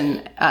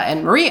Winston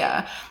and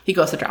Maria, he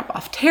goes to drop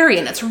off Terry,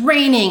 and it's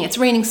raining. It's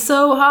raining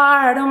so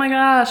hard. Oh my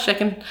gosh, I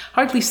can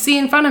hardly see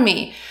in front of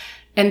me.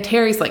 And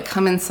Terry's like,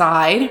 come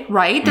inside,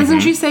 right? Doesn't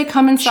she say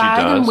come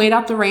inside and wait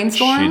out the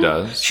rainstorm? She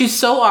does. She's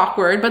so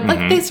awkward, but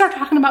like they start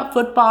talking about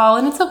football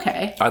and it's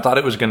okay. I thought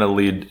it was going to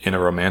lead in a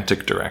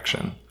romantic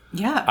direction.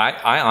 Yeah.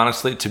 I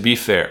honestly, to be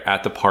fair,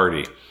 at the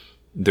party,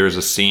 there's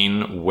a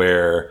scene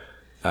where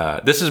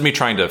this is me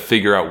trying to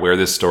figure out where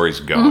this story's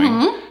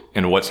going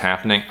and what's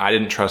happening. I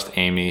didn't trust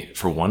Amy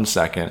for 1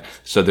 second.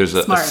 So there's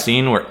a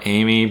scene where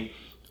Amy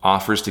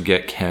offers to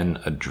get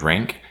Ken a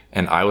drink.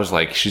 And I was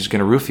like, she's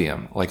going to roofie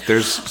him. Like,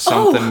 there's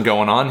something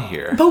going on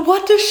here. But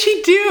what does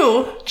she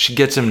do? She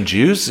gets him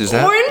juice? Is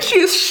that? Orange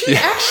juice. She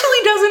actually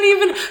doesn't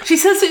even, she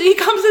says, he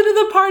comes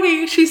into the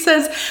party. She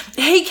says,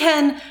 hey,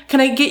 Ken, can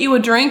I get you a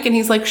drink? And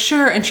he's like,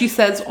 sure. And she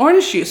says,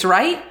 orange juice,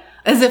 right?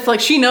 As if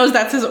like she knows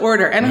that's his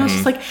order. And I was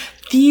just like,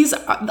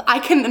 I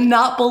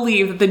cannot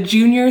believe that the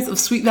juniors of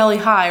Sweet Valley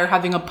High are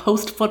having a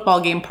post-football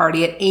game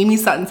party at Amy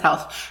Sutton's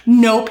house.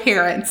 No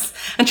parents.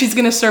 And she's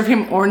going to serve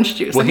him orange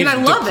juice. Well, I mean, I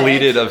love it. He's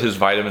depleted of his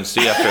vitamin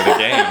C after the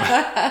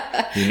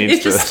game. He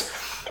needs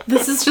to...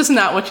 This is just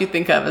not what you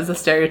think of as a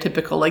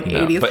stereotypical like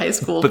 80s high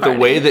school But party. the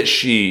way that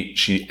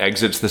she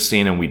exits the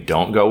scene and we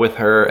don't go with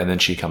her and then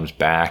she comes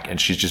back and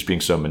she's just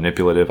being so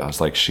manipulative. I was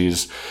like,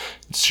 she's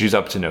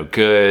up to no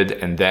good.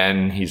 And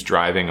then he's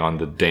driving on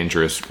the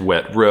dangerous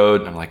wet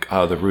road. And I'm like,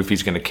 oh, the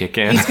roofie's going to kick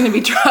in. He's going to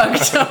be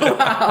drugged. Oh,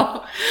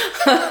 wow.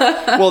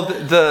 Well,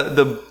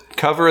 the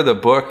cover of the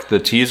book, the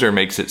teaser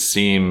makes it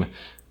seem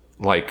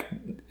like,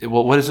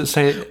 well, what does it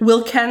say?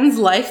 Will Ken's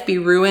life be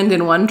ruined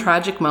in one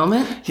tragic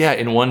moment? Yeah,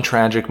 in one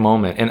tragic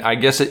moment. And I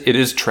guess it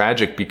is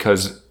tragic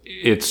because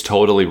it's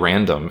totally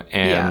random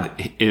and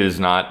it is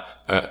not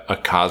a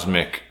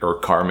cosmic or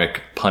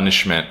karmic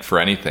punishment for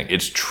anything.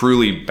 It's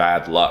truly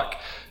bad luck.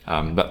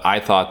 But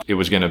I thought it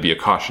was going to be a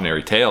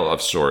cautionary tale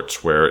of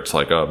sorts where it's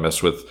like, oh,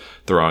 mess with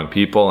the wrong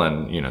people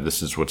and, you know,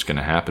 this is what's going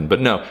to happen. But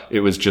no,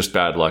 it was just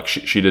bad luck.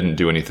 She didn't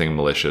do anything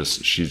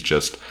malicious. She's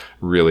just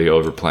really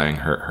overplaying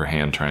her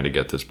hand trying to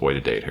get this boy to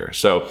date her.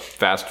 So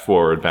fast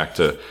forward back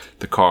to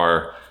the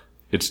car.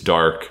 It's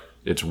dark.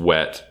 It's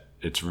wet.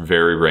 It's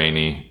very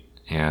rainy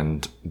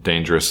and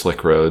dangerous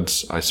slick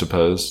roads, I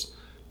suppose.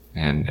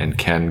 And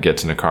Ken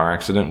gets in a car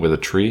accident with a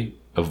tree.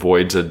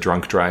 Avoids a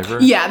drunk driver?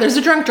 Yeah, there's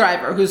a drunk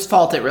driver whose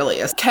fault it really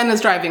is. Ken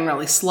is driving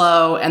really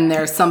slow, and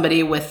there's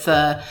somebody with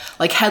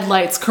like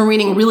headlights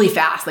careening really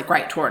fast, like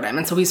right toward him.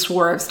 And so he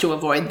swerves to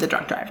avoid the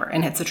drunk driver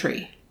and hits a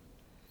tree.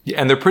 Yeah,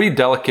 and they're pretty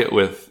delicate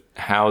with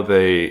how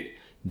they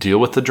deal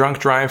with the drunk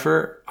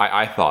driver.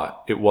 I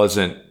thought it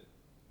wasn't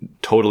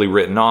totally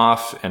written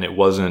off, and it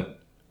wasn't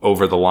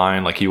over the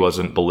line, like he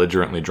wasn't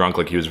belligerently drunk,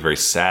 like he was very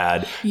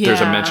sad. Yeah. There's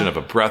a mention of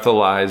a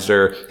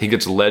breathalyzer. He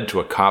gets led to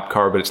a cop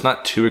car, but it's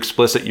not too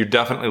explicit. You're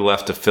definitely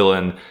left to fill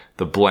in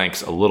the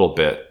blanks a little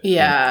bit.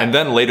 Yeah. And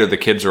then later the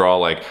kids are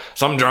all like,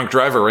 some drunk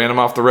driver ran him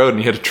off the road and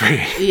he hit a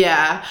tree.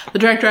 Yeah. The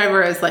drunk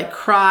driver is like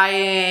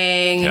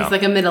crying. Yeah. He's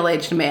like a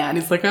middle-aged man.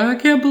 He's like, oh, I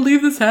can't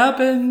believe this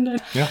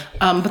happened. Yeah.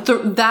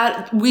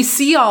 But we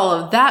see all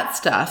of that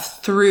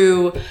stuff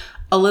through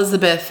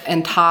Elizabeth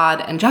and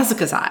Todd and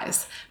Jessica's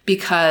eyes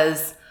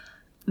because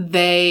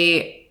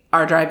they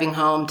are driving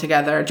home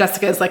together.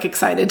 Jessica is like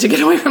excited to get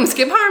away from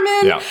Skip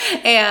Harmon. Yeah.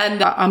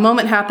 And a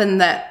moment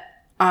happened that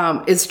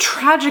is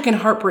tragic and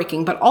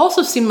heartbreaking, but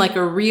also seemed like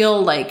a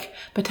real like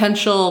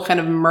potential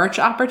kind of merch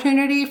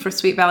opportunity for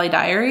Sweet Valley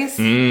Diaries.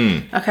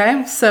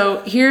 Okay.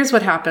 So here's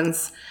what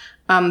happens.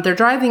 They're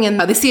driving in,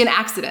 they see an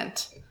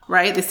accident,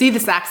 right? They see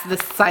this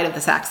side of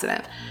this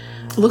accident.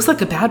 It looks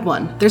like a bad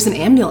one. There's an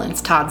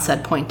ambulance, Todd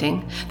said,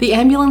 pointing. The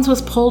ambulance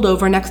was pulled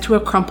over next to a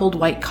crumpled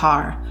white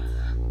car.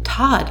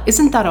 Todd,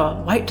 isn't that a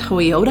white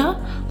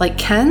Toyota? Like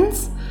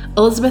Ken's?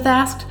 Elizabeth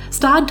asked.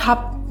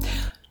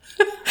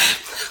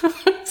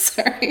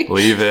 Sorry.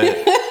 Leave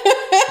it.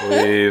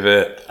 Leave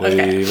it.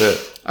 Leave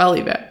it. I'll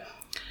leave it.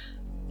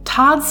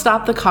 Todd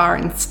stopped the car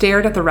and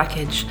stared at the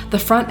wreckage. The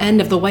front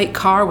end of the white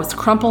car was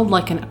crumpled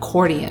like an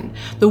accordion.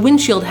 The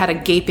windshield had a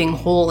gaping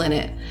hole in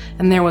it,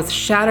 and there was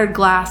shattered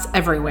glass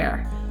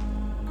everywhere.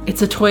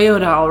 "It's a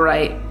Toyota, all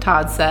right,"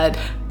 Todd said.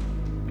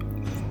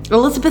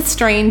 Elizabeth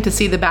strained to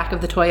see the back of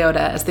the Toyota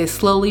as they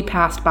slowly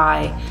passed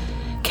by.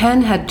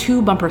 Ken had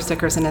 2 bumper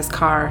stickers in his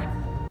car.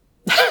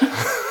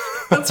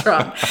 That's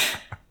wrong.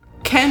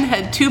 Ken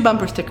had 2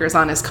 bumper stickers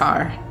on his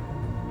car.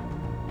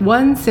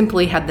 One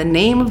simply had the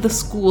name of the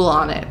school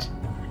on it,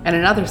 and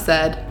another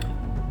said,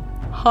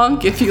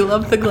 "Honk if you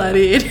love the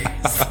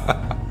Gladiators."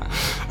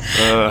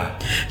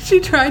 She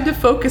tried to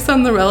focus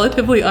on the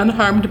relatively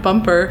unharmed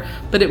bumper,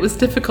 but it was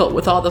difficult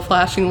with all the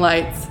flashing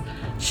lights.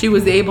 She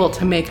was able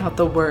to make out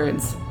the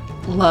words,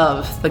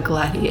 "Love the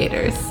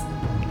Gladiators."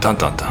 Dun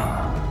dun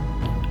dun.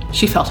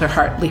 She felt her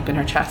heart leap in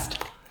her chest.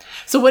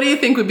 So what do you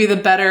think would be the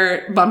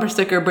better bumper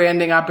sticker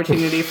branding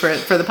opportunity for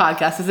the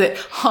podcast? Is it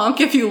honk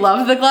if you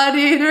love the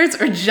Gladiators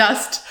or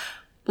just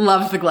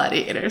love the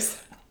Gladiators?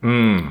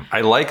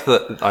 I like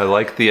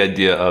the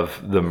idea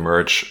of the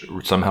merch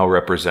somehow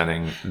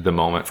representing the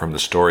moment from the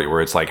story where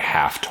it's like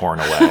half torn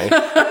away.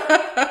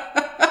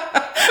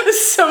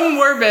 It's so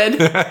morbid.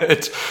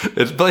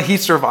 But he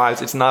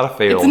survives. It's not a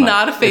fatal night. It's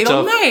not a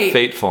fatal night. It's a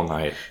fateful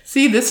night.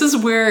 See, this is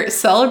where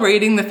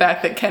celebrating the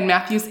fact that Ken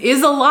Matthews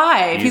is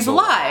alive. He's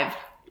alive.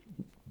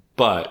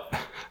 But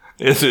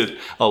is it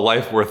a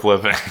life worth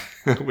living?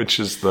 Which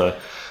is the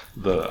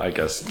I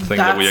guess thing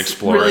that we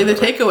explore. That's really the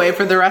takeaway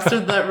for the rest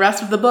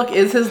of the book.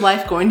 Is his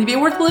life going to be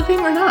worth living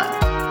or not?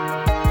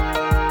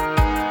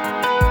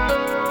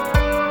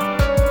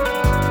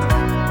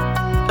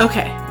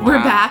 Okay,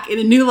 we're back in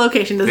a new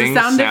location. Does it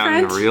sound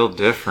different? Real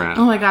different.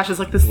 Oh my gosh, it's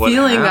like the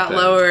ceiling got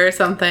lower or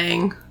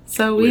something.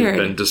 So weird.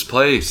 We've been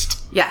displaced.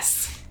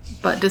 Yes,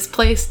 but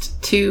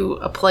displaced to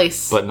a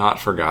place. But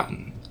not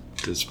forgotten.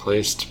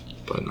 Displaced.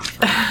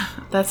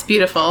 That's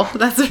beautiful.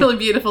 That's a really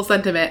beautiful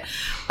sentiment.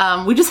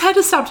 We just had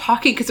to stop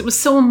talking because it was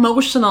so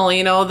emotional.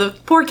 You know, the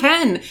poor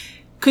Ken.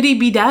 Could he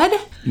be dead?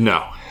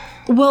 No.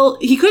 Well,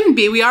 he couldn't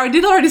be. We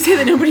did already say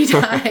that nobody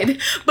died.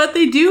 But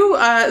they do.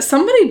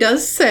 Somebody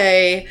does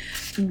say,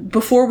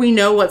 before we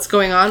know what's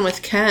going on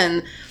with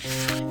Ken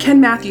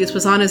Matthews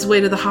was on his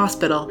way to the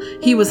hospital.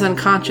 He was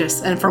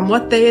unconscious, and from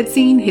what they had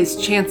seen, his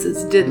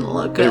chances didn't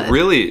look good.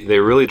 They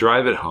really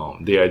drive it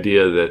home. The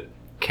idea that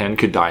Ken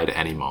could die at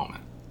any moment.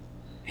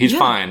 He's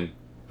fine,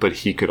 but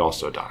he could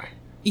also die.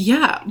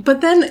 Yeah,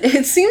 but then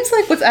it seems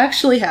like what's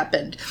actually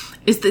happened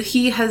is that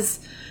he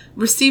has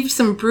received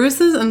some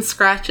bruises and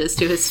scratches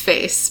to his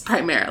face,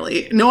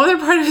 primarily. No other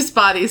part of his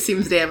body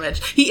seems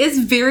damaged. He is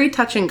very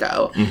touch and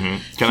go.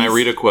 Mm-hmm. Can I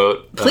read a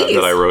quote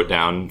that I wrote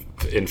down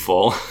in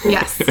full?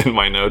 Yes. In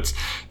my notes?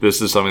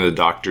 This is something the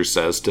doctor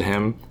says to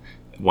him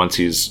once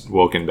he's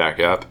woken back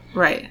up.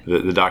 Right.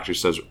 The doctor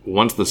says,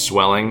 "Once the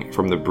swelling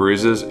from the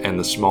bruises and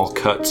the small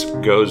cuts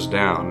goes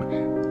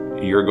down,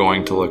 you're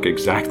going to look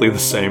exactly the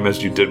same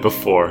as you did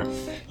before."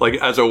 Like,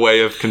 as a way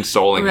of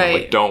consoling him.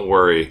 Like, don't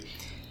worry.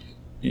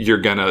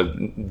 You're gonna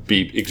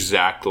be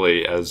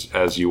exactly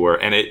as you were.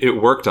 And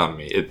it worked on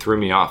me. It threw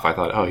me off. I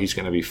thought, oh, he's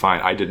gonna be fine.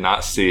 I did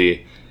not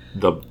see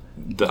the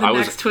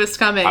next twist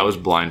coming. I was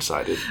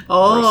blindsided.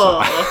 Oh.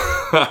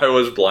 I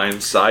was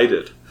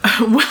blindsided.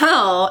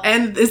 Well,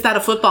 and is that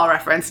a football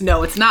reference?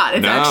 No, it's not.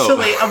 It's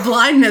actually a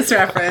blindness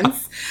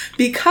reference.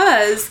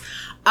 Because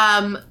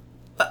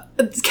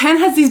Ken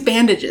has these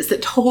bandages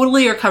that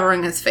totally are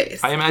covering his face.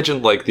 I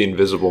imagined like the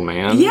Invisible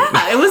Man.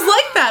 Yeah, it was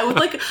like that with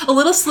like a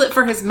little slit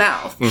for his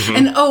mouth. Mm-hmm.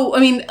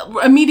 And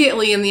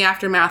immediately in the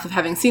aftermath of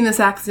having seen this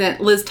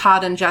accident, Liz,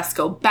 Todd, and Jess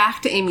go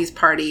back to Amy's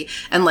party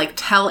and like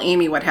tell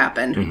Amy what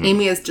happened. Mm-hmm.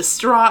 Amy is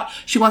distraught.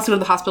 She wants to go to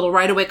the hospital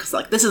right away because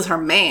like this is her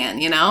man,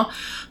 you know?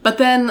 But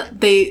then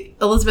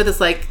Elizabeth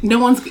is like,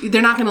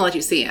 they're not going to let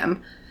you see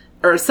him.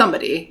 Or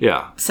somebody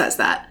says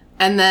that.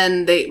 And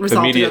then they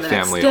resolve to go the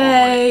next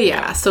day.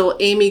 Yeah. So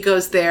Amy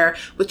goes there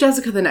with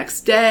Jessica the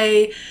next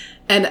day.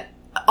 And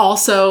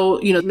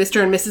also, you know,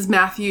 Mr. and Mrs.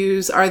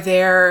 Matthews are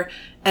there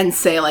and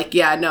say like,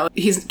 yeah, no,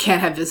 he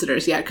can't have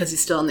visitors yet because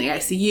he's still in the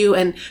ICU.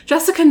 And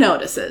Jessica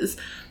notices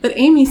that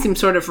Amy seems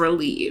sort of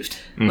relieved.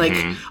 Mm-hmm.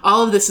 Like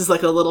all of this is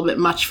like a little bit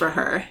much for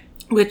her.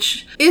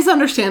 Which is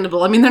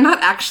understandable. I mean, they're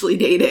not actually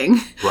dating.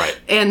 Right.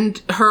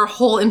 And her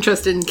whole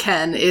interest in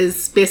Ken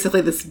is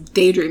basically this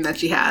daydream that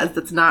she has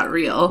that's not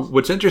real.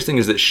 What's interesting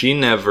is that she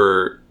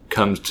never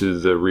comes to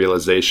the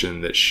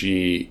realization that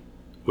she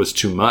was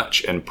too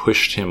much and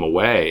pushed him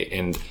away.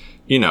 And,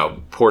 you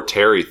know, poor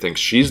Terry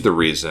thinks she's the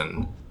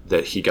reason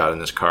that he got in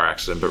this car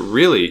accident. But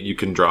really, you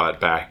can draw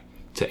it back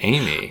to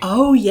Amy.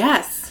 Oh,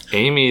 yes.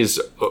 Amy's,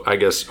 I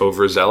guess,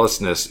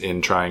 overzealousness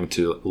in trying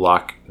to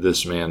lock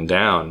this man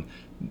down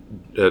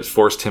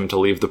forced him to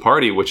leave the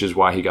party, which is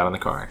why he got in the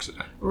car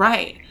accident.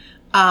 Right.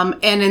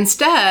 And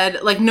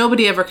instead, like,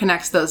 nobody ever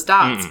connects those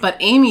dots, but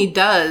Amy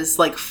does,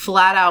 like,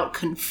 flat out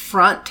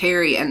confront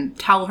Terry and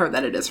tell her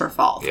that it is her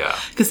fault. Yeah.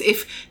 Because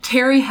if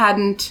Terry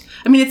hadn't,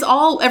 I mean,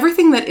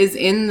 everything that is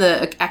in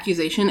the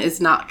accusation is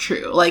not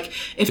true. Like,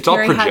 if It's all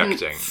Terry hadn't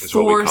projecting, is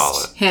what we call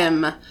forced it.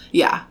 him,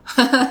 yeah.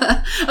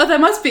 Oh, it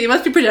must be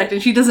projecting.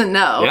 She doesn't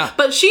know. Yeah.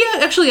 But she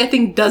actually, I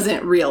think,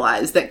 doesn't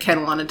realize that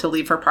Ken wanted to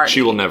leave her party.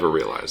 She will never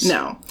realize.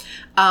 No.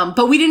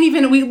 But we didn't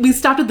even, we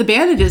stopped at the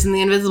bandages and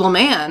the Invisible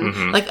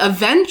Man. Like,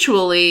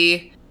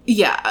 eventually,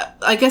 yeah,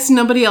 I guess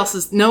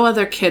no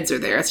other kids are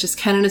there. It's just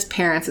Ken and his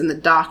parents and the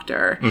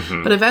doctor.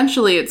 But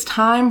eventually it's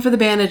time for the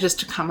bandages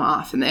to come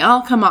off, and they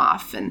all come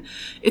off. And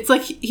it's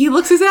like, he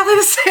looks exactly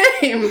the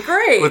same.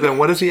 Great. But then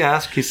what does he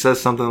ask? He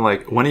says something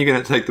like, when are you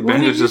going to take the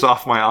bandages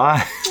off my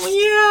eyes?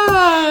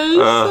 Yeah,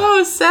 it's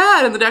so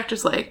sad. And the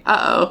doctor's like,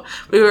 uh-oh,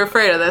 we were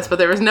afraid of this, but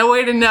there was no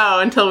way to know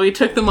until we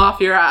took them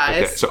off your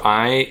eyes. Okay, so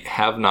I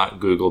have not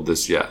Googled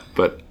this yet,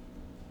 but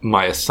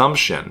my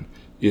assumption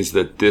is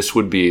that this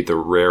would be the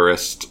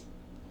rarest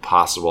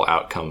possible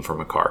outcome from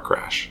a car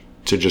crash.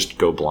 To just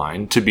go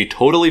blind. To be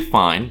totally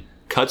fine,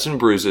 cuts and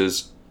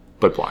bruises,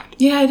 but blind.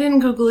 Yeah, I didn't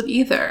Google it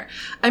either.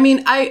 I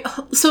mean,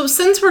 so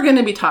since we're going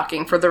to be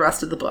talking for the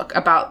rest of the book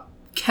about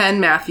Ken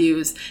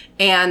Matthews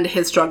and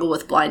his struggle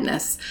with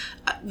blindness,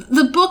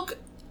 the book,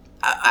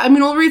 I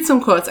mean, we'll read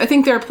some quotes. I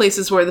think there are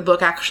places where the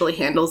book actually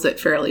handles it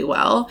fairly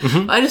well.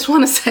 I just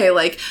want to say,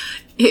 like,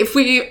 if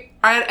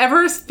I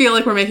ever feel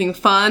like we're making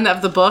fun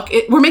of the book,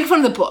 we're making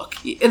fun of the book.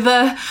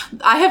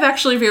 I have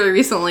actually very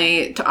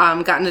recently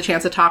gotten a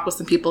chance to talk with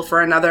some people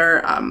for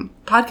another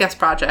podcast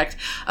project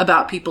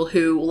about people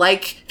who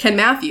like Ken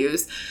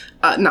Matthews.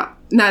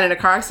 Not in a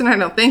car accident, I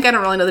don't think. I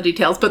don't really know the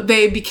details, but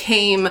they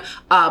became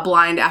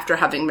blind after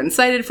having been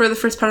sighted for the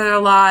first part of their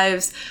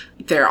lives.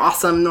 They're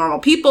awesome, normal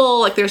people.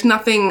 Like, there's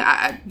nothing...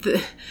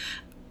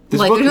 This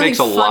book makes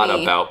a lot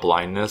about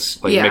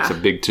blindness. Like, it makes a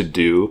big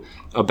to-do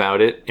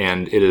about it,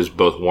 and it is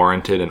both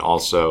warranted and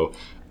also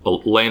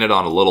laying it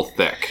on a little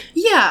thick.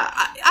 Yeah,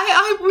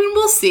 I mean,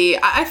 we'll see.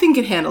 I think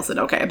it handles it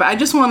okay, but I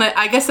just want to,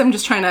 I guess I'm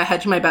just trying to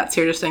hedge my bets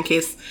here just in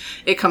case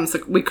we come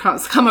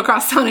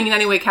across sounding in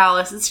any way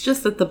callous. It's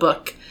just that the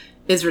book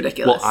is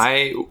ridiculous. Well,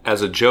 I,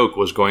 as a joke,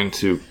 was going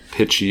to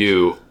pitch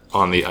you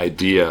on the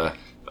idea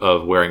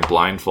of wearing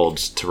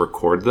blindfolds to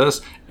record this,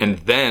 and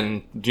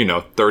then,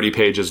 30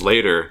 pages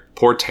later,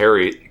 poor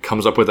Terry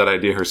comes up with that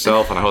idea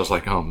herself, and I was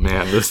like, oh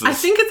man, this is... I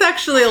think it's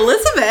actually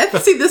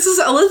Elizabeth. See, this is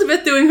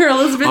Elizabeth doing her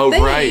Elizabeth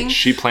thing. Oh, right.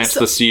 She plants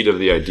the seed of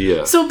the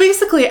idea. So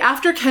basically,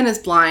 after Ken is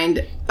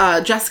blind,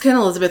 Jessica and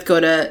Elizabeth go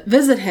to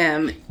visit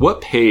him.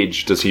 What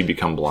page does he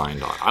become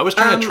blind on? I was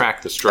trying to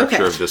track the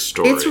structure of this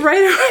story.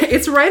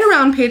 It's right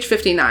around page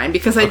 59,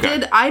 because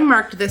I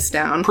marked this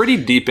down. Pretty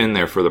deep in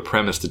there for the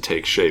premise to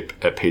take shape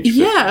at page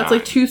 59. Yeah, it's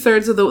like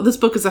 2/3 of this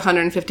book is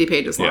 150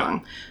 pages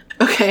long.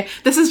 Okay,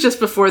 this is just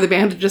before the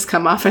bandages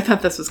come off. I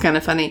thought this was kind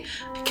of funny.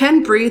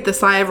 Ken breathed a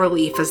sigh of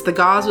relief as the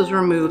gauze was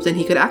removed and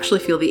he could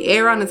actually feel the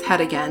air on his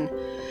head again.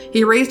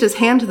 He raised his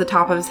hand to the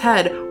top of his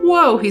head.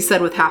 Whoa, he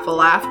said with half a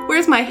laugh.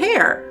 Where's my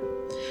hair?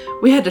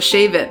 We had to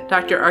shave it,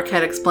 Dr.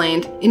 Arquette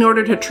explained, in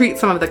order to treat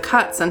some of the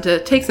cuts and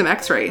to take some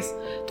x-rays.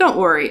 Don't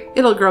worry,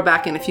 it'll grow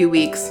back in a few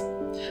weeks.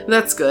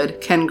 That's good,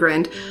 Ken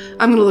grinned.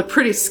 I'm gonna look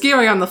pretty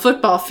scary on the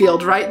football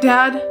field, right,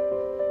 Dad?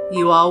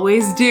 You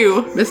always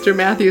do, Mr.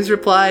 Matthews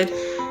replied.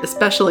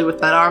 Especially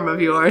with that arm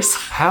of yours.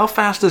 How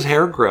fast does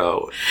hair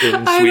grow in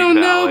Sweet I don't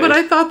know, Valley? but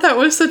I thought that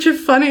was such a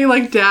funny,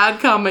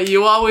 dad comment.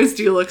 You always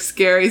do look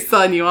scary,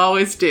 son. You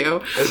always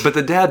do. But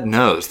the dad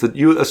knows. That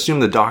you assume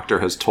the doctor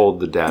has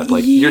told the dad,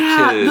 your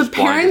kid is the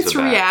blind parents' as a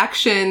bat.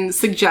 reaction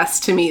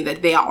suggests to me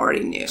that they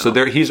already knew. So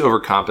he's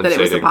overcompensating that it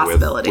was a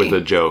possibility. with a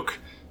joke.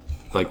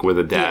 Like with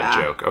a dad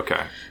joke.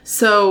 Okay.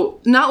 So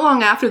not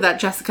long after that,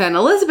 Jessica and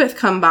Elizabeth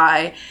come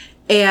by,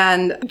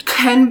 and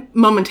Ken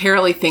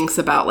momentarily thinks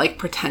about,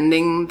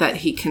 pretending that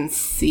he can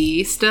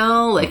see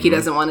still. He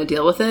doesn't want to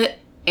deal with it.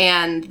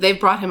 And they've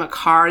brought him a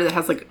card that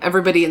has,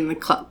 everybody in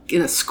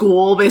the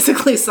school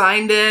basically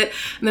signed it.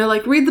 And they're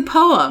like, read the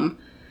poem.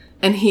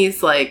 And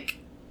he's like,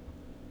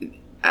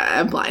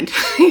 I'm blind.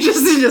 he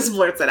just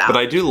blurts it out. But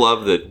I do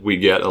love that we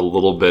get a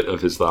little bit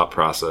of his thought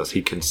process.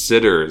 He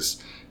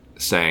considers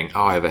saying,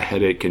 I have a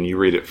headache, can you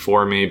read it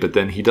for me? But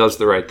then he does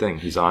the right thing.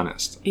 He's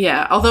honest.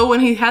 Yeah, although when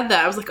he had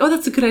that, I was like,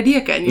 that's a good idea,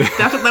 Ken.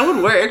 That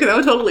would work. That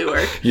would totally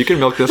work. You can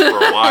milk this for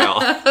a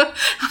while.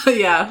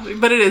 Yeah,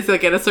 but it is,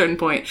 at a certain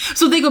point.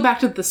 So they go back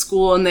to the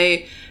school, and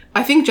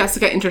I think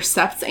Jessica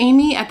intercepts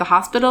Amy at the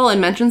hospital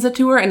and mentions it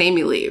to her, and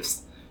Amy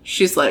leaves.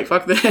 She's like,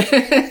 fuck this.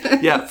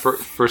 Yeah,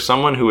 for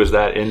someone who is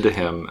that into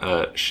him,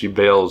 she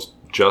bails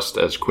just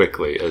as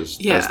quickly as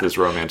this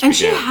romance and began.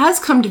 she has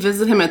come to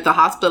visit him at the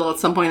hospital at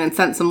some point and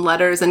sent some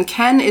letters, and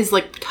Ken is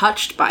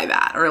touched by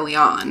that early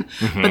on.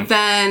 But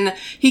then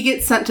he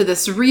gets sent to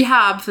this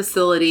rehab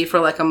facility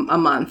for a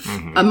month.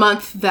 A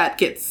month that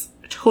gets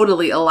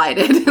totally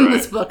elided in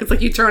this book.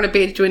 It's you turn a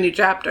page to a new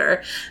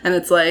chapter, and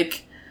it's a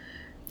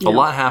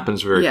lot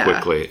happens very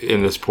quickly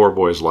in this poor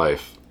boy's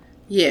life.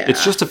 Yeah.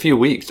 It's just a few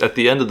weeks. At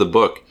the end of the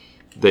book,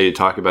 they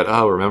talk about,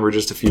 oh, remember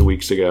just a few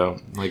weeks ago?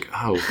 Like,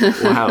 oh,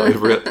 wow.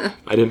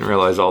 I didn't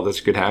realize all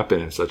this could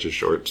happen in such a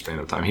short span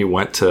of time. He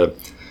went to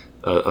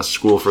a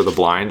school for the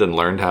blind and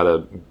learned how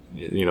to,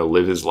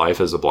 live his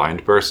life as a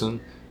blind person.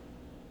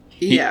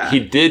 He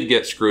did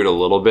get screwed a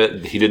little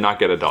bit. He did not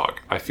get a dog.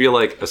 I feel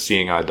like a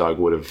seeing eye dog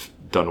would have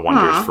done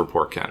wonders for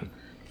poor Ken.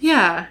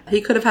 Yeah,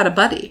 he could have had a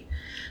buddy.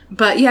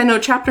 But yeah, no,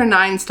 chapter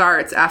 9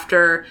 starts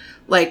after,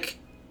 like,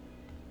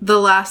 the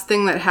last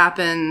thing that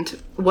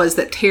happened was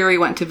that Terry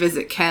went to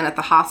visit Ken at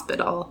the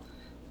hospital,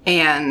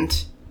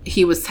 and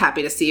he was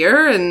happy to see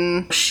her,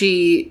 and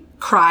she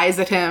cries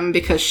at him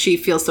because she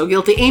feels so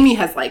guilty. Amy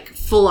has, like,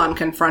 full-on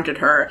confronted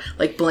her,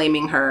 like,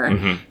 blaming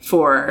her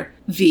for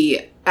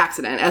the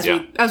accident,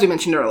 as we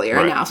mentioned earlier.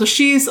 Right. Now, so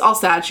she's all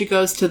sad. She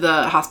goes to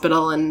the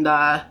hospital, and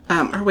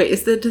or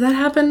wait, did that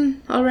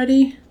happen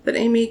already? That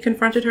Amy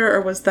confronted her,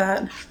 or was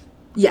that?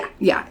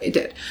 Yeah, it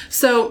did.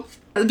 So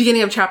at the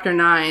beginning of chapter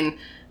 9,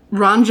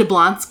 Ron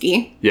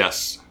Jablonski.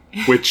 Yes,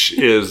 which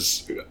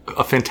is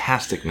a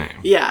fantastic name.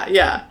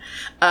 Yeah.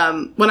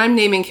 When I'm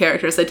naming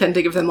characters, I tend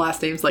to give them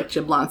last names like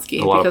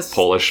Jablonski. A lot of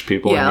Polish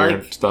people in here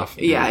and stuff.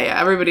 Yeah.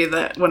 Everybody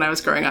that, when I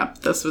was growing up,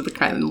 those were the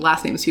kind of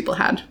last names people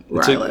had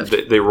where I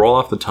lived. They roll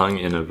off the tongue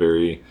in a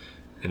very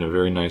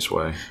nice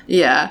way.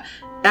 Yeah.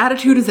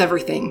 Attitude is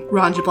everything,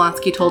 Ron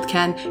Jablonski told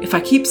Ken. If I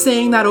keep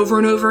saying that over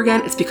and over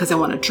again, it's because I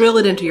want to drill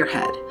it into your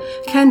head.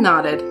 Ken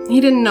nodded. He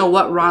didn't know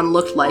what Ron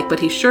looked like, but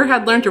he sure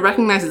had learned to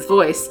recognize his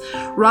voice.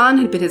 Ron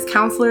had been his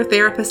counselor,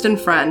 therapist,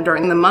 and friend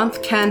during the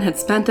month Ken had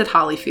spent at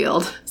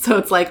Hollyfield. So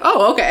it's like,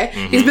 oh, okay.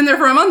 He's been there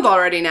for a month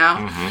already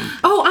now.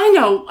 Oh, I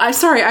know. I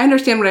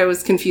understand what I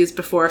was confused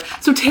before.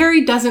 So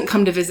Terry doesn't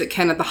come to visit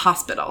Ken at the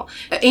hospital.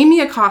 Amy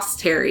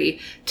accosts Terry.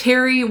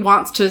 Terry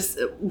wants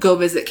to go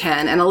visit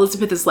Ken, and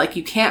Elizabeth is like,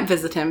 you can't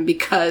visit him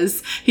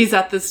because he's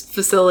at this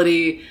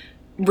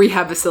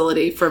rehab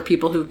facility for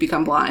people who've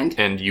become blind.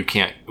 And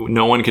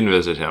no one can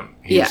visit him.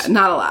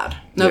 Not allowed.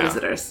 No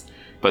visitors.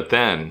 But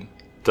then,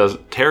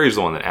 Terry's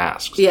the one that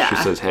asks. Yeah. She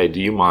says, hey, do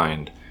you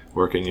mind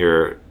working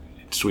your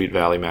Sweet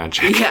Valley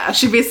magic? Yeah,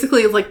 she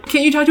basically is like,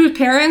 can't you talk to his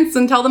parents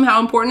and tell them how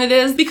important it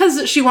is?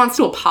 Because she wants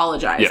to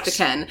apologize to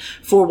Ken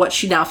for what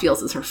she now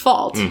feels is her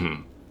fault.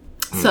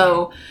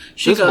 So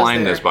she goes This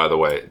blindness, there. by the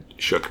way,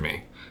 shook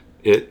me.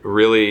 It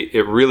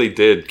really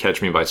did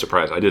catch me by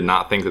surprise. I did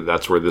not think that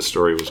that's where this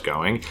story was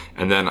going,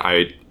 and then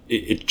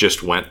it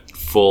just went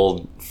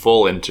full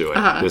into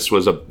it. This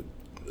was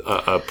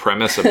a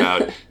premise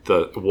about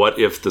what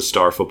if the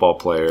star football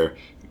player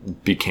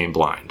became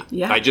blind.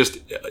 Yeah.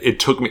 It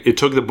took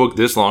the book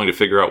this long to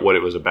figure out what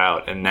it was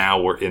about, and now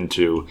we're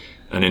into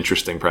an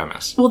interesting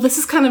premise. Well, this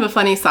is kind of a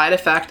funny side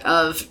effect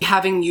of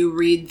having you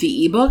read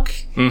the ebook,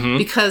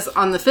 because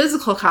on the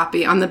physical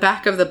copy, on the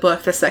back of the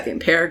book, the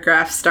second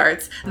paragraph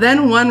starts,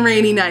 then one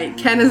rainy night,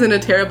 Ken is in a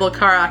terrible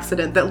car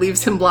accident that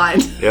leaves him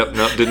blind. Yep,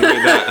 no, didn't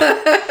read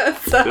that.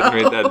 Didn't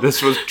read that.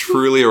 This was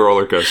truly a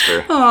roller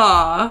coaster.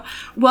 Aw.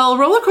 Well,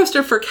 roller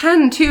coaster for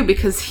Ken, too,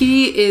 because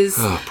he is...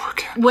 Oh, poor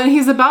Ken. When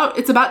it's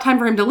about time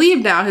for him to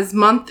leave now, his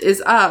month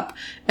is up,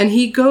 and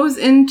he goes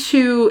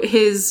into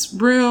his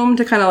room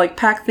to kind of like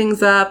pack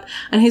things up,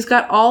 and he's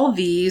got all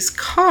these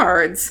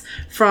cards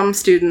from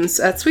students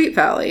at Sweet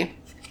Valley.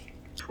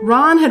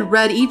 Ron had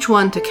read each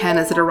one to Ken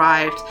as it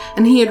arrived,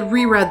 and he had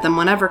reread them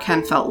whenever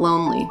Ken felt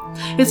lonely.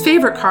 His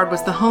favorite card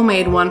was the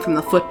homemade one from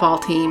the football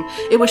team.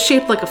 It was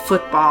shaped like a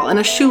football, and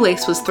a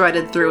shoelace was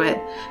threaded through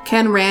it.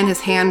 Ken ran his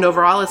hand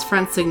over all his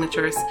friends'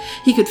 signatures.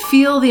 He could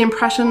feel the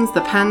impressions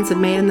the pens had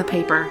made in the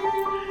paper.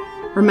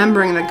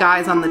 Remembering the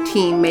guys on the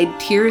team made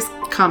tears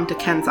come to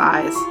Ken's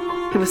eyes.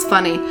 It was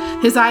funny.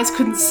 His eyes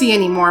couldn't see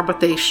anymore, but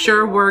they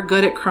sure were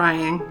good at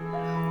crying.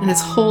 In his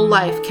whole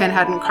life, Ken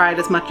hadn't cried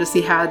as much as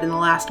he had in the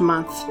last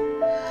month.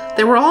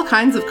 There were all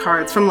kinds of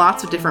cards from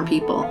lots of different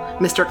people.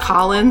 Mr.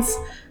 Collins,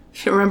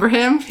 you remember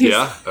him?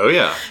 Yeah, oh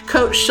yeah.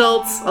 Coach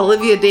Schultz,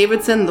 Olivia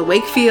Davidson, the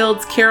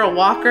Wakefields, Carol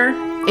Walker.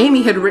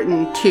 Amy had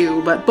written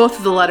too, but both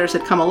of the letters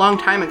had come a long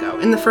time ago,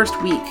 in the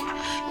first week.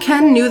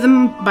 Ken knew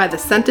them by the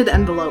scented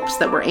envelopes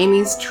that were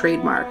Amy's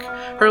trademark.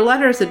 Her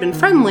letters had been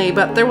friendly,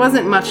 but there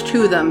wasn't much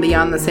to them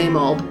beyond the same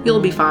old, "You'll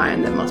be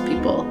fine," that most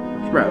people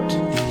wrote.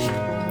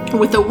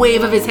 With a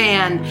wave of his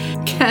hand,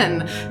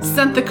 Ken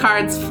sent the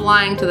cards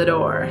flying to the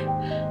door.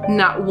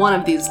 Not one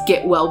of these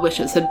get-well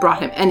wishes had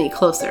brought him any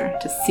closer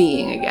to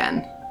seeing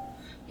again.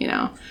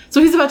 So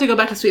he's about to go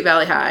back to Sweet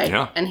Valley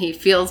High, and he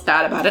feels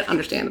bad about it,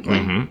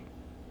 understandably.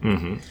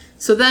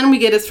 So then we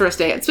get his first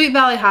day at Sweet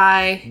Valley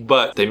High.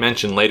 But they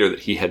mentioned later that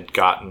he had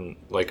gotten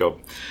like a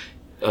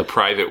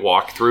private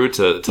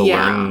walkthrough to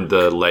learn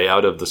the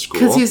layout of the school.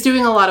 Because he's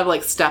doing a lot of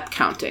like step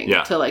counting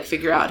to like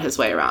figure out his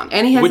way around.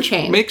 And he has a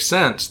cane. Which makes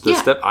sense.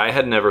 I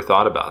had never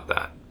thought about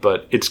that.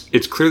 But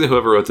it's clear that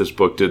whoever wrote this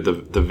book did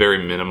the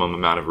very minimum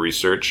amount of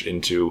research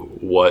into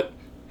what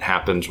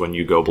happens when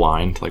you go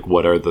blind. Like,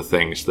 what are the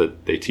things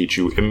that they teach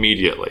you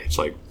immediately? It's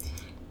like,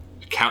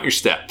 count your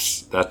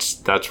steps.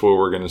 That's where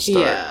we're going to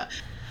start. Yeah.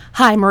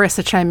 Hi,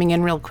 Marissa chiming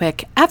in real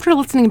quick. After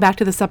listening back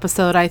to this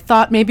episode, I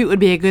thought maybe it would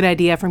be a good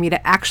idea for me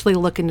to actually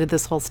look into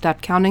this whole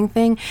step counting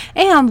thing.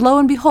 And lo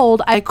and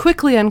behold, I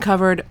quickly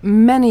uncovered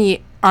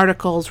many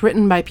articles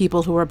written by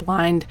people who are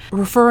blind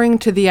referring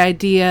to the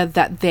idea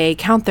that they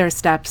count their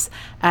steps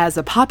as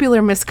a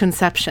popular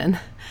misconception,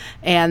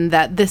 and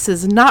that this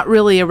is not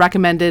really a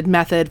recommended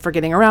method for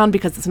getting around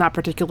because it's not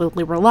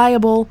particularly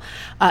reliable.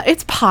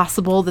 It's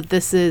possible that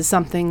this is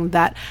something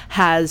that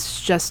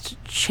has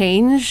just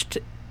changed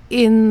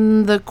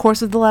in the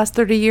course of the last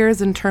 30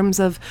 years in terms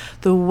of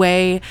the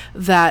way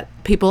that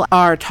people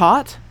are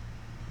taught,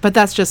 but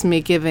that's just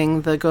me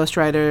giving the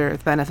ghostwriter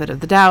the benefit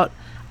of the doubt.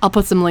 I'll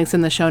put some links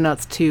in the show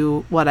notes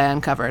to what I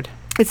uncovered.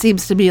 It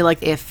seems to be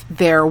like if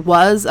there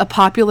was a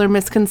popular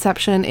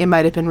misconception, it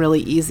might have been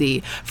really easy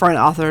for an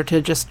author to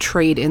just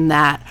trade in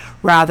that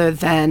rather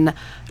than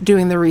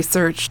doing the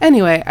research.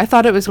 Anyway, I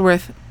thought it was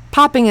worth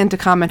popping in to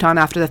comment on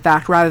after the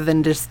fact rather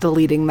than just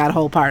deleting that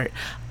whole part.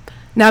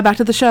 Now back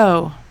to the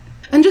show.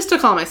 And just to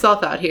call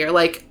myself out here,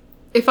 like,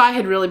 if I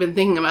had really been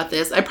thinking about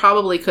this, I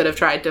probably could have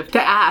tried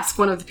to ask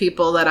one of the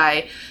people that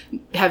I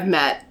have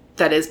met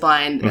that is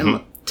blind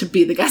and to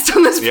be the guest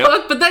on this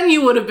book, but then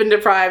you would have been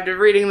deprived of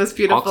reading this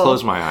beautiful... I'll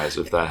close my eyes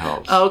if that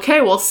helps.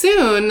 Okay, well,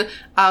 soon,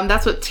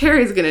 that's what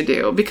Terry's going to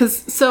do. Because,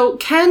 so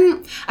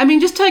Ken, I mean,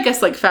 just to, I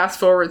guess, like, fast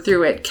forward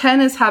through it, Ken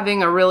is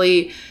having a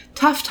really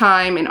tough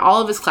time in all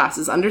of his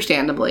classes,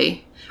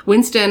 understandably.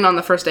 Winston, on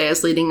the first day,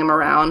 is leading him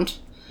around.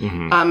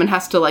 And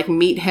has to, like,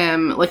 meet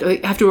him, like, they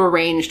have to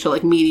arrange to,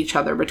 like, meet each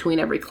other between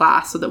every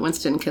class so that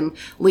Winston can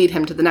lead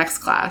him to the next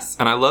class.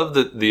 And I love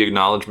the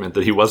acknowledgement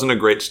that he wasn't a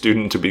great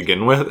student to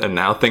begin with, and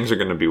now things are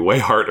going to be way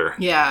harder.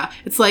 Yeah.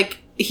 It's like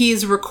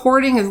he's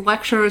recording his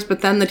lectures,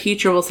 but then the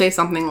teacher will say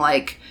something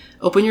like,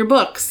 open your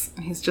books.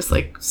 And he's just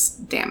like,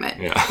 damn it.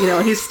 Yeah. You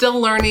know, he's still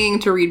learning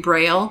to read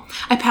Braille.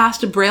 I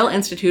passed a Braille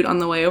Institute on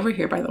the way over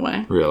here, by the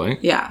way. Really?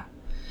 Yeah.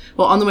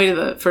 Well, on the way to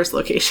the first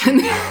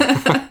location.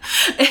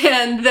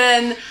 And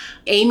then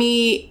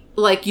Amy,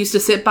 like, used to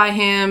sit by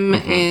him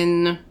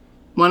in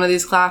one of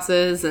these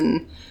classes,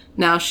 and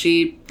now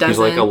she doesn't. He's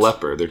like a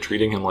leper. They're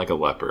treating him like a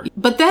leper.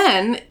 But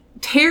then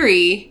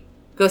Terry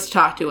goes to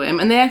talk to him,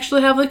 and they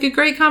actually have, like, a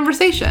great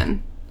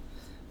conversation.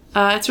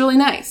 It's really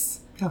nice.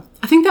 Yeah.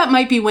 I think that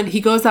might be when he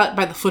goes out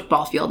by the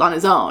football field on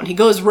his own. He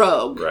goes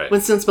rogue. Right.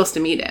 Winston's supposed to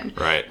meet him.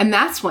 Right. And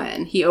that's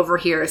when he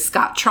overhears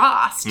Scott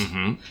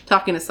Trost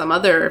talking to some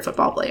other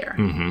football player.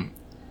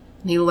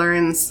 And he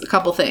learns a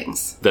couple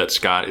things. That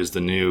Scott is the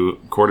new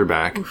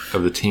quarterback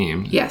of the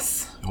team.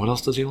 Yes. What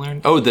else does he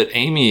learn? Oh, that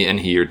Amy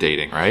and he are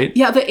dating, right?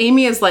 Yeah, but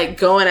Amy is, like,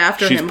 going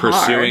after him hard.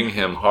 She's pursuing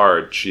him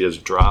hard. She has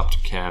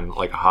dropped Ken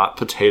like a hot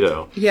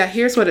potato. Yeah,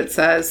 here's what it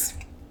says.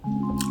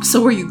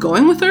 So were you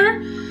going with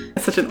her?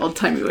 That's such an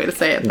old-timey way to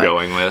say it. But,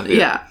 going with?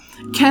 Yeah.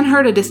 Ken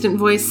heard a distant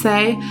voice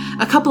say,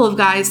 a couple of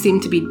guys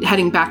seemed to be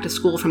heading back to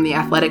school from the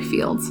athletic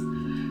fields.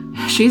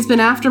 She's been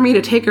after me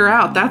to take her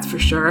out, that's for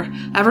sure,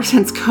 ever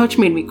since Coach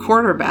made me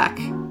quarterback.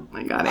 Oh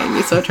my God,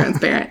 Amy's so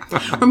transparent.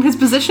 From his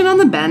position on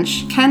the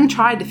bench, Ken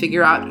tried to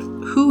figure out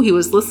who he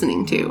was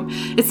listening to.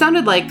 It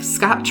sounded like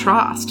Scott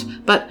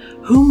Trost, but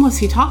whom was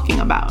he talking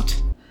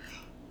about?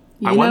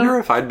 I wonder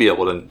if I'd be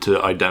able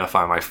to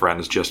identify my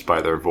friends just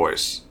by their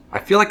voice. I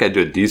feel like I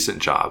do a decent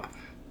job.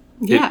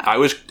 Yeah.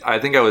 I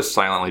think I was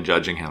silently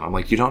judging him. I'm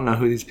like, you don't know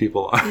who these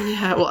people are.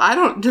 Yeah,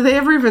 well, do they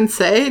ever even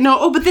say?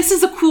 No, but this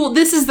is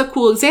the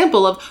cool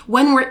example of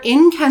when we're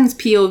in Ken's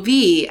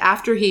POV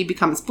after he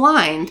becomes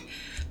blind,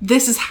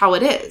 this is how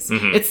it is.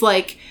 It's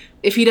like,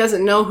 if he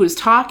doesn't know who's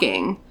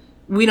talking,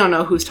 we don't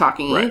know who's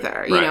talking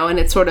either, you know, and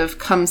it sort of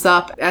comes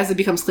up as it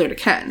becomes clear to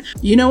Ken.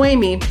 You know,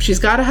 Amy, she's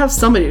got to have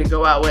somebody to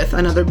go out with,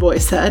 another boy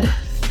said.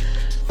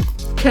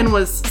 Ken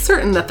was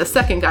certain that the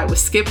second guy was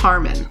Skip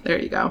Harmon.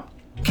 There you go.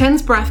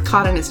 Ken's breath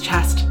caught in his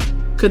chest.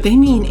 Could they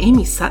mean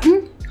Amy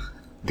Sutton?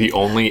 The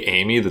only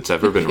Amy that's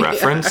ever been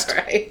referenced?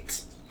 Yeah,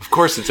 right. Of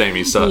course it's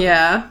Amy Sutton.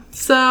 Yeah.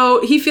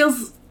 So he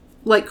feels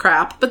like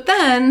crap. But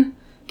then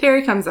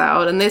Terry comes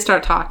out and they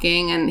start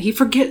talking and he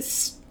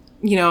forgets,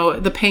 you know,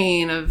 the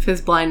pain of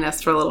his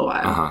blindness for a little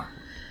while.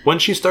 When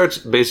she starts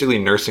basically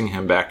nursing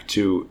him back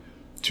to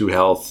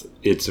health,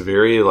 it's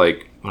very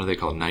like, what do they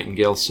call it?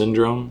 Nightingale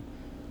syndrome?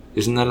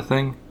 Isn't that a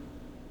thing?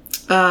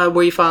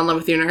 Where you fall in love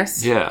with your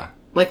nurse? Yeah.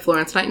 Like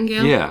Florence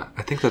Nightingale? Yeah,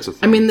 I think that's a thing.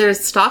 I mean, there's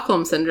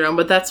Stockholm Syndrome,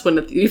 but that's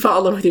when you fall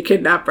in love with your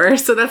kidnapper,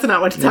 so that's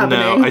not what's happening.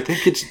 No,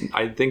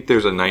 I think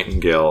there's a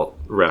Nightingale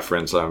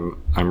reference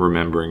I'm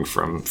remembering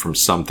from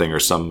something or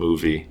some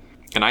movie.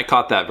 And I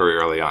caught that very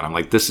early on. I'm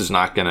like, this is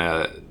not going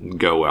to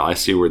go well. I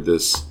see where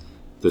this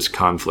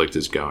conflict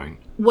is going.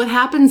 What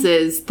happens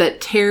is that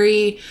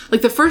Terry,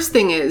 like the first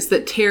thing is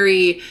that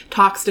Terry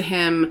talks to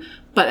him,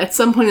 but at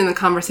some point in the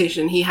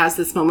conversation, he has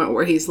this moment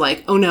where he's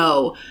like, oh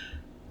no,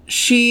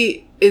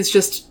 she is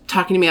just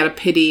talking to me out of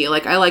pity.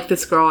 Like, I like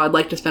this girl. I'd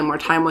like to spend more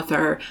time with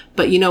her.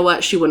 But you know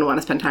what? She wouldn't want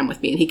to spend time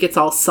with me. And he gets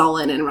all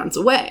sullen and runs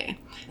away.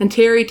 And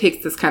Terry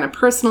takes this kind of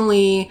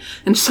personally,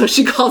 and so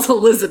she calls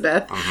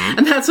Elizabeth.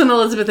 And that's when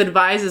Elizabeth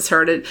advises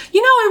her to,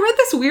 I read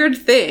this weird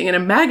thing in a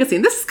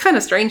magazine. This is kind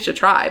of strange to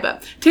try,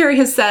 but Terry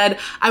has said,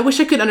 I wish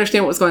I could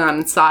understand what was going on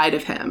inside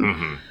of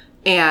him.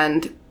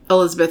 And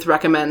Elizabeth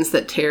recommends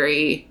that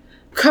Terry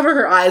cover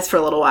her eyes for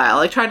a little while,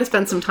 like try to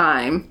spend some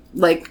time,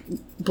 like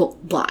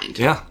blind.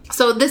 Yeah.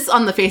 So this,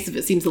 on the face of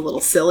it, seems a little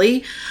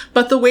silly,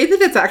 but the way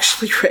that it's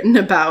actually written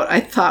about, I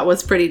thought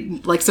was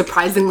pretty, like,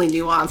 surprisingly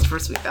nuanced for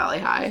Sweet Valley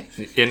High.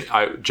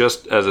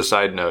 Just as a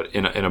side note,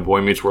 in a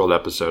Boy Meets World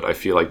episode, I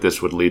feel like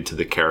this would lead to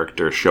the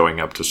character showing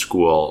up to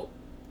school,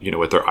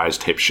 with their eyes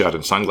taped shut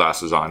and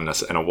sunglasses on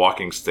and a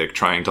walking stick,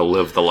 trying to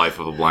live the life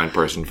of a blind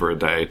person for a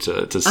day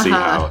to see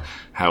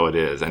how it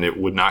is. And it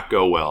would not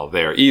go well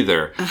there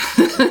either,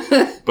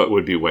 but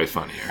would be way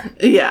funnier.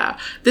 Yeah.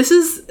 This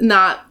is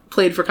not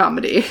played for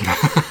comedy.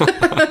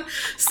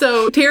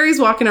 So Terry's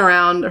walking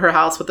around her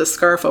house with a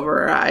scarf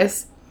over her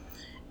eyes.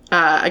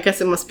 I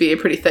guess it must be a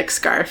pretty thick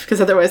scarf, because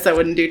otherwise that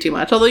wouldn't do too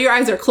much. Although your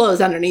eyes are closed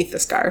underneath the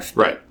scarf.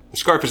 Right. The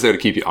scarf is there to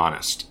keep you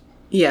honest.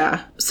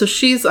 Yeah. So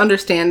she's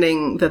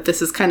understanding that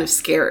this is kind of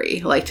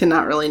scary, like to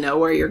not really know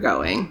where you're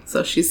going.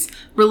 So she's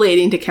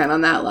relating to Ken on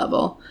that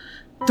level.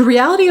 The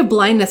reality of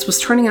blindness was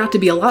turning out to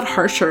be a lot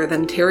harsher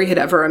than Terry had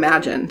ever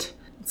imagined.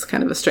 It's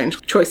kind of a strange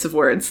choice of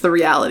words, the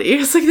reality.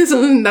 It's like,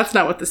 that's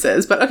not what this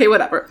is, but okay,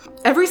 whatever.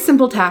 Every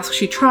simple task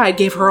she tried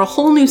gave her a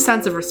whole new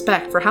sense of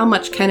respect for how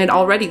much Ken had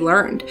already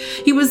learned.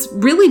 He was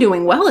really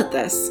doing well at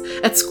this.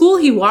 At school,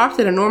 he walked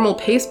at a normal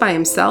pace by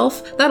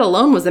himself. That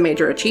alone was a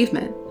major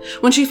achievement.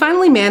 When she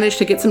finally managed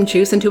to get some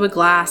juice into a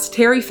glass,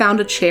 Terry found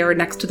a chair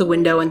next to the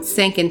window and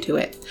sank into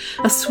it.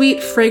 A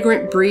sweet,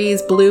 fragrant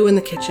breeze blew in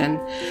the kitchen.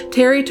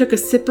 Terry took a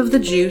sip of the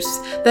juice,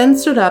 then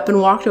stood up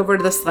and walked over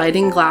to the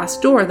sliding glass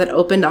door that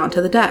opened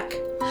onto the deck.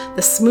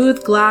 The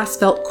smooth glass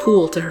felt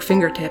cool to her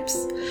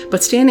fingertips,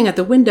 but standing at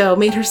the window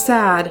made her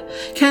sad.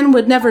 Ken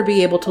would never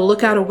be able to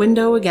look out a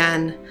window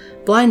again.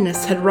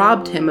 Blindness had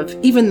robbed him of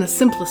even the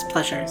simplest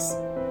pleasures.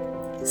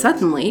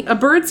 Suddenly, a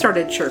bird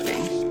started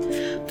chirping.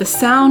 The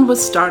sound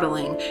was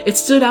startling. It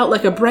stood out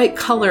like a bright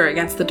color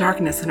against the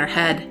darkness in her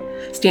head.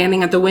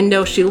 Standing at the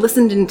window, she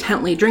listened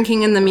intently,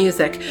 drinking in the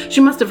music. She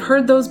must have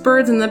heard those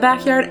birds in the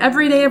backyard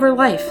every day of her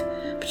life,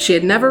 but she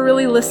had never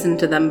really listened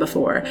to them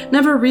before,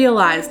 never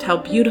realized how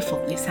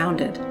beautiful they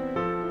sounded.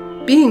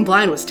 Being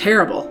blind was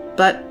terrible,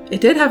 but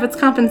it did have its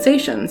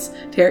compensations,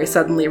 Terry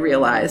suddenly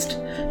realized.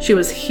 She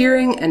was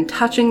hearing and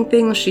touching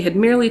things she had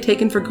merely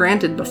taken for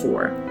granted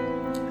before.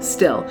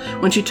 Still,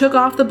 when she took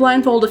off the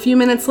blindfold a few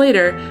minutes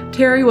later,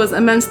 Terry was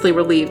immensely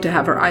relieved to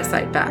have her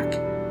eyesight back.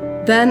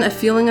 Then a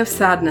feeling of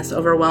sadness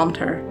overwhelmed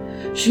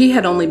her. She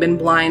had only been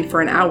blind for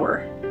an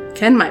hour.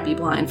 Ken might be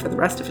blind for the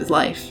rest of his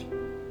life.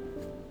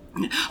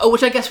 Oh,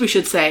 which I guess we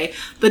should say,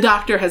 the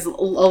doctor has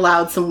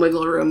allowed some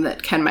wiggle room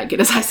that Ken might get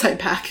his eyesight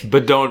back.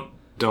 But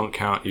don't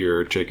count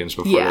your chickens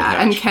before they hatch.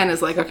 Yeah, and Ken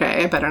is like,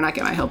 okay, I better not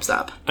get my hopes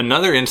up.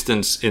 Another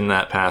instance in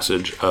that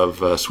passage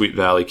of Sweet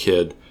Valley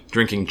Kid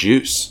drinking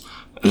juice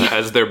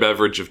as their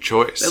beverage of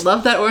choice. I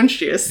love that orange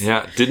juice.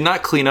 Yeah, did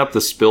not clean up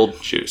the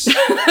spilled juice.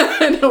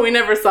 No, we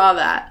never saw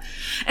that.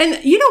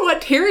 And you know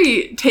what?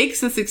 Terry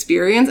takes this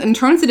experience and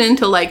turns it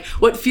into like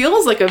what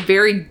feels like a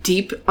very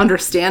deep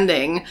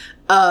understanding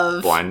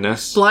of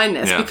blindness.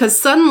 Yeah. Because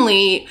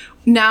suddenly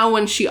now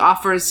when she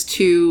offers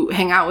to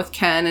hang out with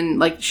Ken and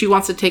like she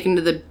wants to take him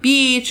to the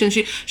beach and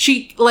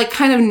she like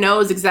kind of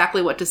knows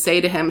exactly what to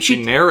say to him.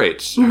 She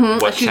narrates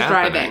what's she's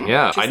happening. Driving.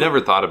 Yeah, she's I never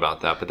thought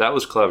about that, but that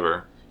was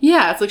clever.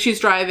 Yeah, it's like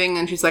she's driving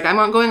and she's like, I'm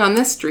not going on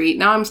this street.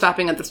 Now I'm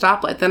stopping at the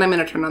stoplight. Then I'm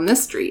going to turn on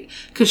this street.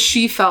 Because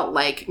she felt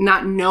like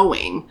not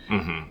knowing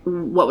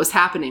what was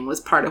happening was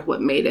part of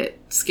what made it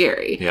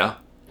scary. Yeah.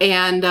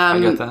 And I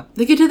get that.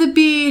 They get to the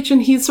beach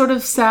and he's sort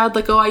of sad,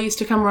 like, oh, I used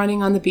to come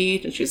running on the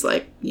beach. And she's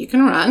like, you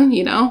can run,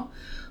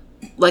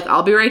 Like,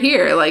 I'll be right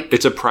here. Like,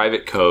 it's a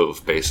private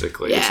cove,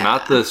 basically. Yeah. It's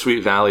not the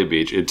Sweet Valley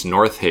Beach. It's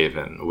North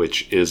Haven,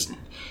 which is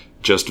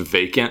just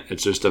vacant.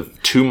 It's just a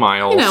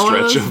 2-mile stretch one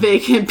of those of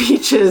vacant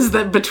beaches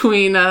that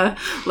between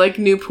like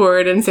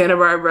Newport and Santa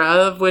Barbara,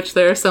 of which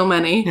there are so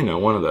many.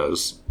 One of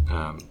those. There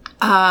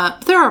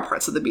are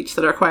parts of the beach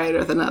that are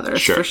quieter than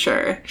others, for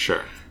sure.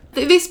 Sure.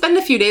 They spend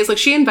a few days, like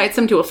she invites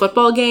him to a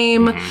football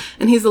game,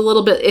 and he's a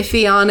little bit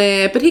iffy on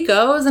it, but he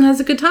goes and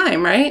has a good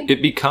time, right?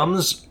 It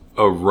becomes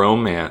a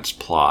romance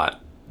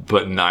plot,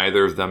 but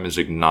neither of them is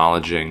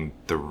acknowledging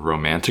the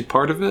romantic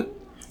part of it.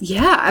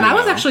 Yeah, and I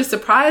was actually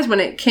surprised when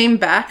it came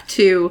back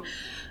to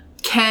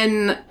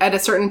Ken at a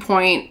certain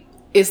point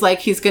is like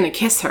he's going to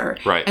kiss her.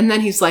 Right. And then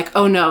he's like,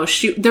 oh no,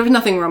 there was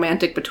nothing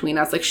romantic between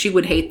us. Like she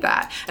would hate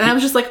that. And I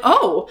was just like,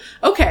 oh,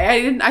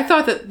 okay. I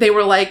thought that they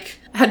were like,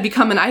 had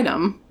become an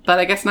item, but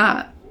I guess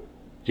not.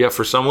 Yeah,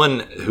 for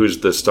someone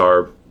who's the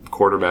star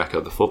quarterback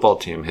of the football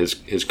team,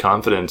 his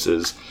confidence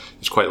is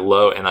quite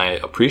low, and I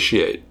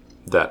appreciate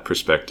that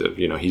perspective.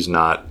 He's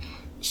not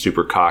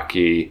super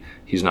cocky.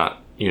 He's not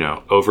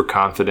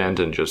overconfident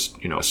and just,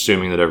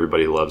 assuming that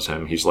everybody loves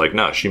him. He's like,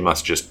 no, she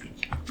must just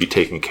be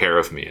taking care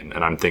of me,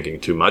 and I'm thinking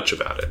too much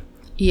about it.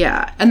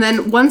 Yeah. And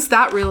then once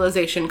that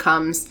realization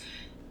comes,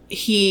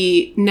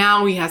 he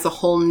has a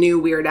whole new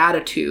weird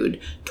attitude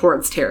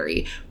towards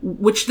Terry,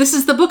 which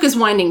the book is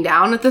winding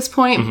down at this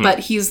point, but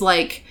he's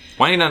like...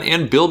 Winding down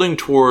and building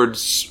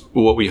towards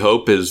what we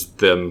hope is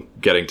them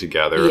getting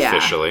together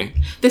officially.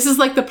 This is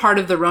like the part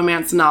of the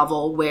romance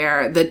novel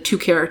where the two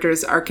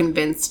characters are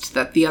convinced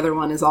that the other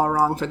one is all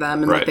wrong for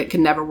them and that it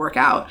can never work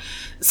out.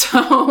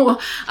 So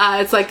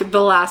it's like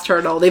the last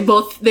hurdle.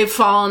 They've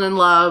fallen in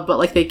love, but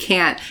like they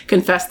can't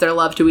confess their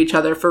love to each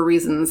other for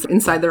reasons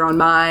inside their own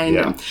mind.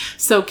 Yeah.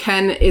 So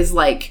Ken is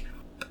like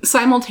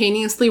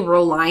simultaneously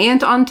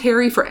reliant on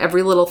Terry for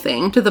every little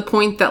thing, to the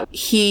point that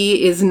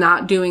he is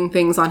not doing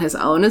things on his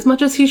own as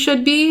much as he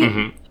should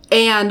be.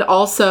 And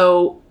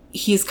also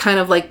he's kind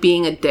of like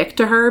being a dick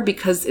to her,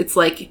 because it's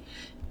like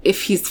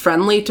if he's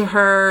friendly to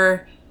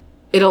her,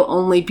 it'll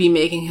only be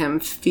making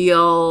him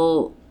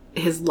feel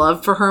his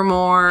love for her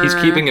more. He's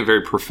keeping it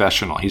very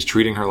professional. He's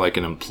treating her like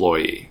an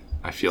employee.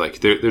 I feel like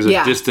there's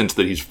a distance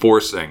that he's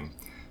forcing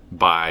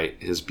by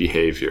his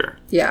behavior.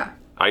 Yeah.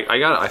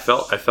 I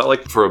felt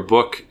like for a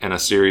book and a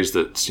series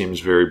that seems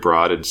very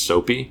broad and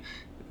soapy,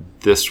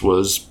 this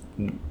was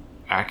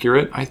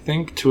accurate, I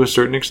think, to a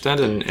certain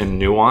extent, and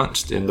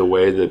nuanced in the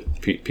way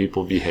that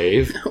people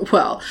behave.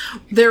 Well,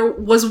 there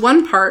was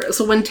one part,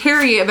 so when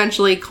Terry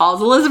eventually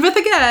calls Elizabeth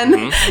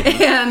again,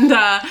 and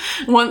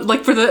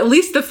for at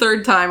least the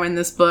third time in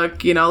this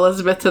book,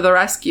 Elizabeth to the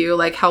rescue,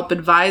 like, help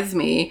advise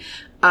me,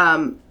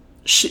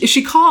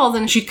 she calls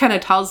and she kind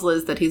of tells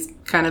Liz that he's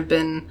kind of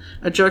been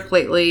a jerk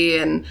lately,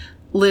 and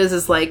Liz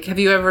is like, have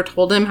you ever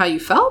told him how you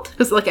felt?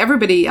 Because, like,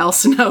 everybody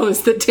else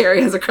knows that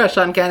Terry has a crush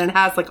on Ken and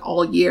has, like,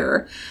 all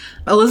year.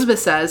 Elizabeth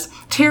says,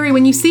 Terry,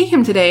 when you see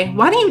him today,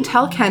 why don't you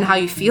tell Ken how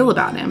you feel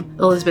about him?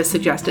 Elizabeth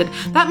suggested.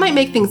 That might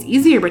make things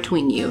easier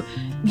between you.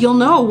 You'll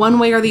know one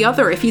way or the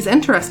other if he's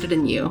interested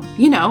in you,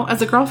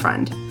 as a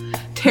girlfriend.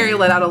 Terry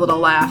let out a little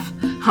laugh.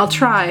 I'll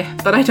try,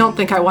 but I don't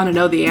think I want to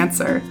know the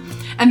answer.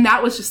 And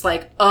that was just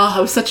like, it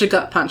was such a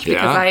gut punch,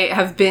 because I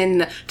have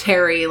been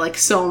Terry like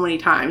so many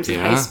times in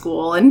high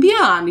school and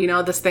beyond,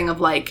 this thing of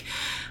like,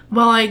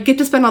 well, I get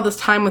to spend all this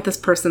time with this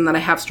person that I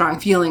have strong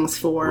feelings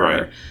for.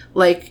 Right.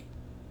 Like,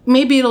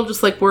 maybe it'll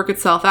just like work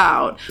itself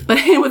out. But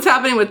what's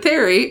happening with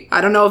Terry,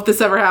 I don't know if this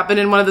ever happened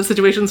in one of the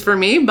situations for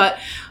me, but,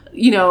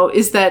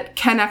 is that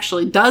Ken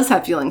actually does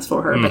have feelings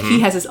for her, but he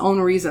has his own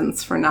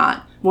reasons for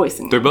not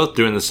voicing They're them. both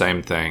doing the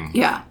same thing.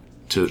 Yeah.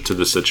 To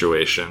the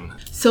situation.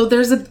 So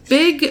there's a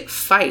big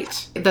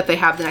fight that they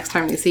have the next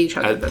time they see each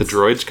other. At the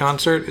Droids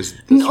concert? Is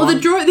this they do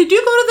one? go to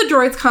the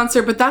Droids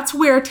concert, but that's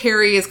where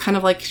Terry is kind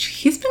of like,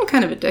 he's been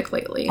kind of a dick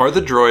lately. Are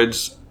the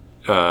Droids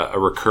a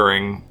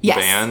recurring Yes.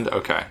 band?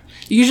 Okay.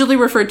 Usually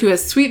referred to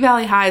as Sweet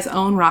Valley High's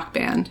own rock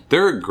band.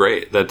 They're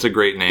great. That's a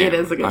great name. It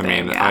is a good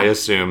name, yeah. I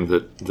assume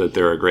that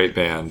they're a great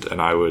band, and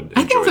I would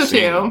enjoy I think so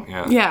seeing too.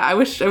 them. Yeah, I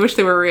wish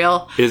they were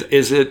real.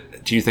 Is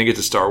it? Do you think it's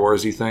a Star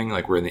Warsy thing?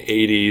 Like, we're in the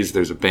 80s,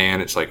 there's a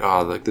band, it's like,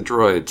 like the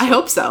Droids. I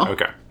hope so.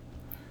 Okay.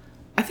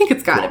 I think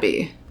it's gotta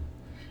be.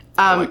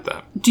 I like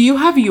that. Do you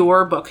have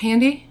your book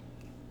handy?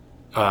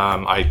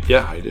 I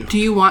do. Do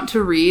you want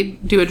to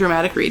do a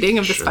dramatic reading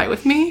of this fight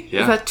with me?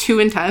 Yeah. Is that too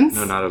intense?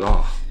 No, not at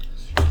all.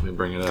 Let me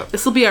bring it up.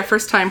 This will be our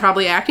first time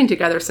probably acting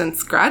together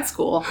since grad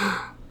school.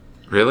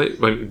 Really?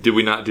 Did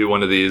we not do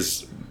one of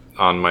these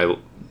on my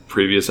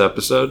previous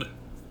episode?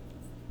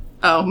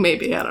 Oh,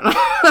 maybe. I don't know.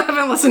 I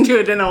haven't listened to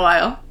it in a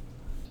while.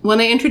 When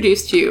I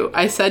introduced you,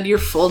 I said your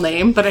full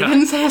name, but I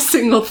didn't say a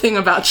single thing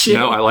about you.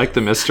 No, I like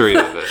the mystery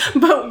of it.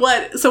 But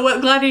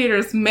what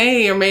Gladiators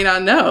may or may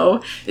not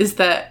know is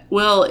that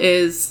Will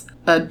is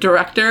a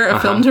director, a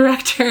film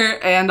director,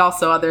 and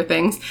also other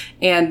things,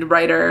 and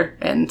writer.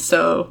 And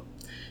so,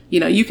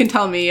 you can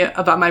tell me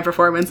about my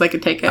performance. I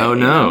could take it. Oh,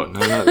 no,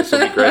 this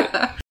would be great.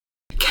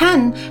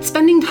 Ken,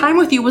 spending time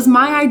with you was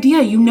my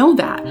idea, you know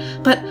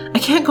that. But I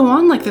can't go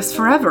on like this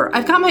forever.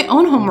 I've got my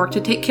own homework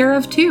to take care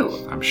of,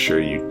 too. I'm sure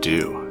you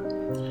do.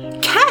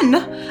 Ken,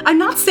 I'm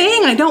not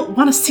saying I don't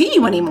want to see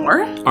you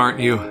anymore. Aren't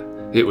you?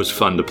 It was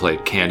fun to play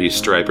Candy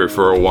Striper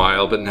for a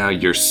while, but now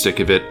you're sick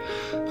of it.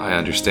 I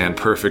understand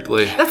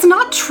perfectly. That's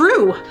not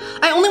true.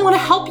 I only want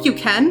to help you,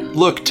 Ken.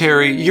 Look,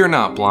 Terry, you're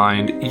not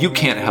blind. You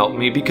can't help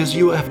me because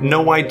you have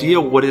no idea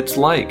what it's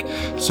like.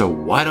 So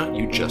why don't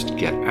you just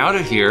get out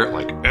of here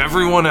like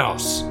everyone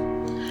else?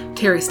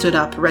 Terry stood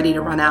up, ready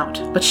to run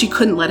out, but she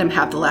couldn't let him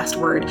have the last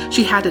word.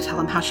 She had to tell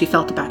him how she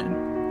felt about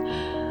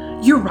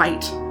him. You're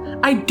right.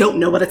 I don't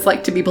know what it's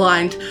like to be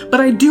blind,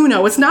 but I do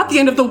know it's not the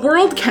end of the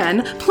world,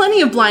 Ken.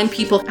 Plenty of blind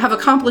people have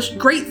accomplished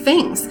great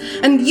things,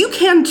 and you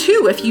can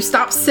too if you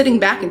stop sitting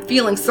back and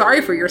feeling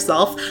sorry for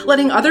yourself,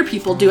 letting other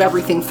people do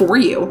everything for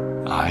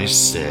you. I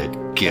said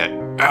get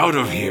out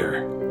of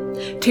here.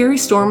 Terry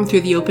stormed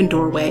through the open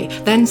doorway,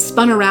 then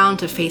spun around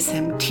to face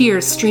him,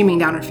 tears streaming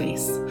down her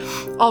face.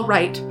 All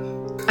right.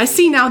 I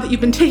see now that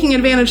you've been taking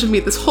advantage of me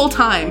this whole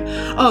time.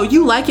 Oh,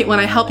 you like it when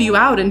I help you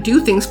out and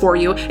do things for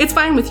you. It's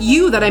fine with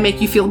you that I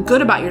make you feel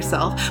good about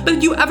yourself. But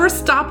did you ever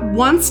stop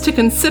once to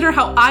consider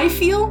how I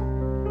feel?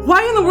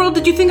 Why in the world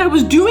did you think I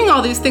was doing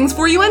all these things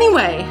for you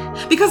anyway?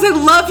 Because I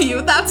love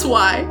you, that's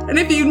why. And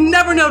if you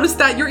never noticed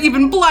that, you're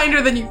even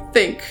blinder than you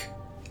think.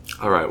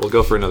 All right, we'll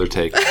go for another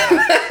take.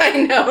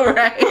 I know,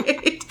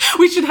 right?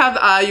 We should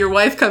have your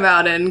wife come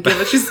out and give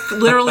it. She's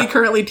literally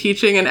currently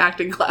teaching an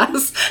acting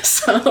class.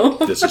 So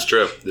This is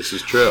true. This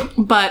is true.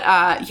 But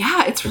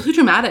yeah, it's really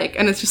dramatic,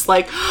 and it's just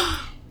like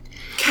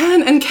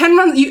Ken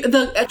runs.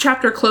 The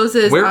chapter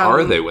closes. Where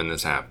are they when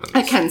this happens?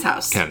 At Ken's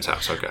house. Ken's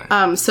house,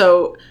 okay.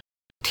 So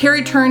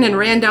Terry turned and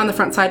ran down the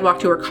front sidewalk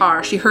to her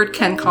car. She heard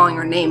Ken calling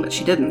her name, but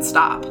she didn't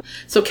stop.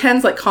 So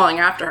Ken's like calling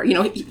after her. You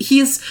know,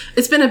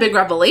 it's been a big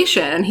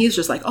revelation, and he's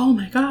just like, oh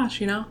my gosh,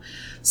 you know.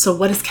 So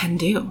what does Ken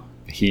do?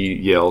 He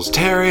yells,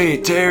 Terry,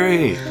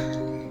 Terry.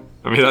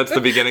 I mean, that's the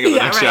beginning of the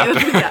next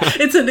chapter. Yeah,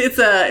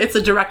 it's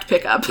a direct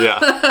pickup.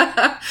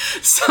 Yeah.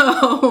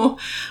 So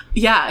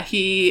yeah,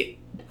 he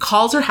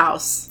calls her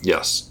house.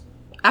 Yes.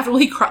 After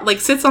he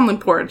sits on the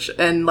porch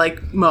and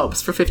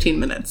mopes for 15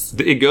 minutes.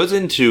 It goes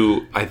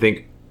into, I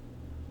think,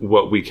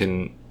 what we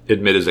can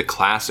admit is a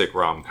classic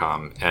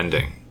rom-com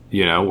ending,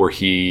 you know, where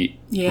he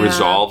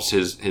resolves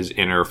his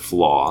inner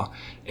flaw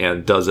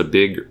and does a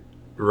big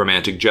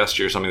romantic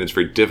gesture, something that's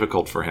very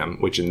difficult for him,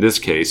 which in this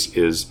case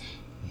is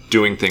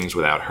doing things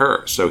without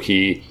her. So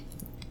he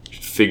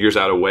figures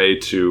out a way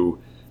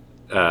to,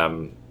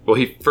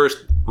 he first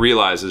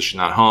realizes she's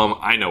not home.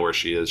 I know where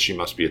she is. She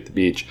must be at the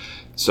beach.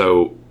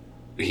 So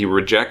he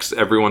rejects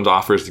everyone's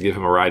offers to give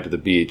him a ride to the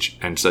beach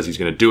and says he's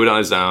going to do it on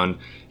his own.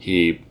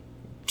 He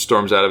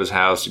storms out of his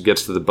house,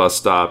 gets to the bus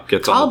stop,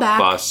 gets on the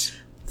bus.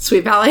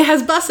 Sweet Valley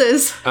has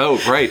buses.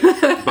 Oh, right.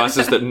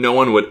 Buses that no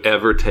one would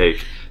ever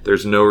take.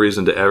 There's no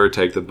reason to ever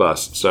take the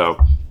bus. So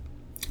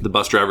the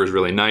bus driver is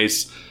really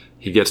nice.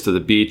 He gets to the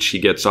beach. He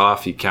gets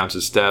off. He counts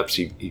his steps.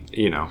 He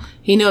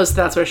He knows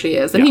that's where she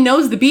is. And he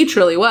knows the beach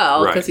really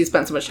well because Right. he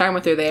spent so much time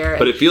with her there.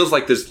 But it feels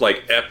like this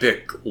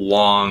epic,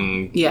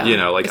 long,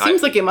 it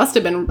seems like it must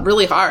have been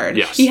really hard.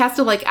 Yes. He has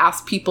to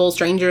ask people,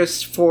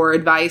 strangers, for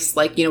advice.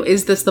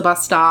 Is this the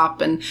bus stop?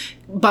 And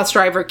bus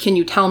driver, can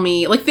you tell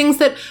me? Things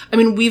that,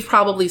 we've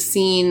probably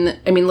seen,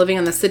 living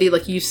in the city,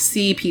 you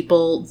see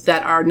people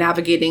that are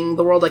navigating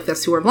the world like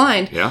this who are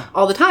blind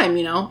all the time,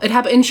 It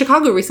happened in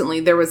Chicago recently.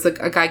 There was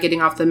a guy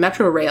getting off the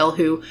metro rail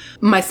who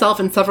myself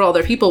and several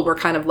other people were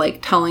kind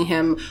of telling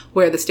him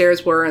where the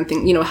stairs were and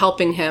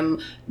helping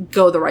him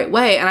go the right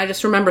way. And I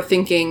just remember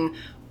thinking,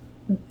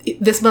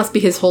 this must be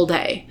his whole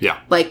day. Yeah.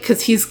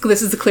 Because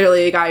this is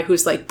clearly a guy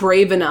who's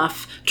brave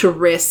enough to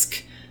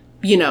risk,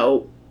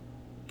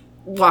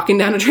 walking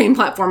down a train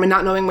platform and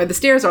not knowing where the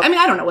stairs are.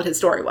 I don't know what his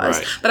story was,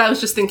 Right. but I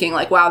was just thinking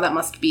wow, that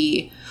must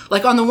be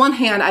on the one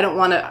hand, I don't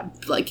want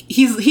to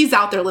he's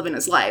out there living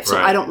his life. So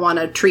Right. I don't want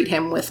to treat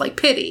him with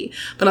pity.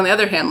 But on the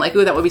other hand,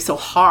 ooh, that would be so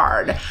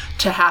hard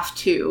to have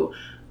to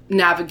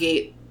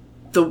navigate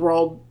the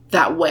world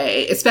that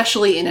way,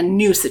 especially in a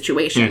new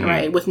situation,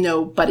 right? With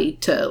nobody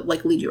to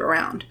lead you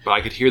around. But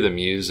I could hear the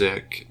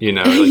music,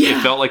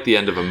 it felt like the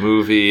end of a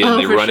movie, and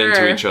they for run into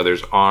sure. each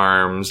other's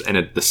arms, and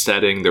at the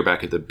setting, they're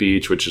back at the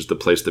beach, which is the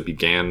place that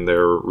began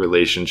their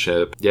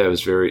relationship. Yeah, it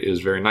was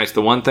very nice.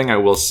 The one thing I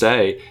will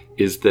say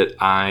is that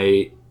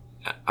I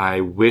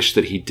wish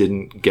that he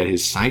didn't get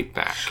his sight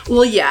back.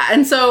 Well, yeah.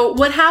 And so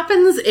what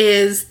happens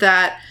is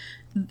that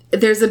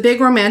there's a big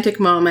romantic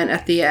moment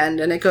at the end,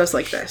 and it goes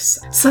like this.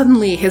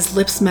 Suddenly, his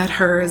lips met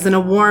hers in a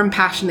warm,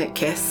 passionate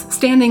kiss.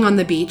 Standing on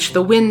the beach,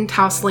 the wind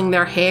tousling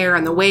their hair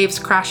and the waves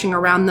crashing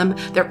around them,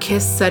 their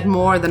kiss said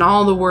more than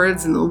all the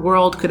words in the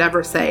world could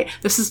ever say.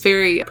 This is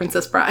very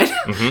Princess Bride.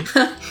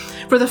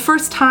 For the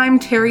first time,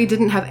 Terry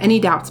didn't have any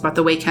doubts about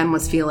the way Ken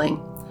was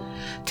feeling.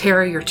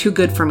 Terry, you're too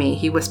good for me,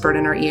 he whispered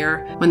in her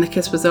ear when the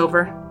kiss was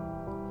over.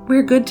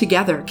 We're good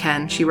together,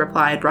 Ken, she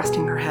replied,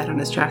 resting her head on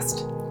his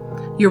chest.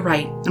 You're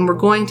right, and we're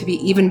going to be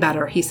even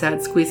better, he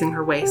said, squeezing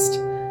her waist.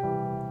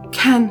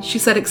 Ken, she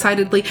said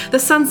excitedly, the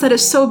sunset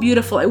is so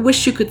beautiful. I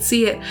wish you could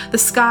see it. The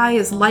sky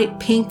is light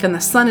pink and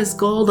the sun is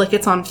gold like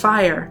it's on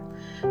fire.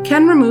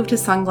 Ken removed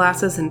his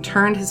sunglasses and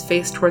turned his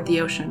face toward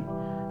the ocean.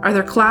 Are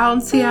there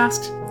clouds? He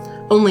asked.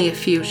 Only a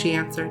few, she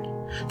answered.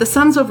 The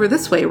sun's over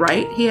this way,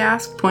 right? He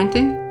asked,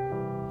 pointing.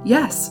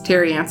 Yes,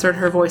 Terry answered,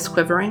 her voice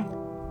quivering.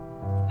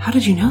 How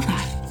did you know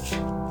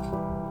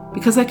that?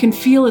 Because I can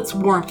feel its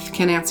warmth,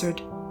 Ken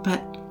answered. But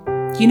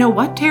you know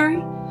what, Terry?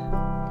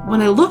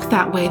 When I look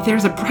that way,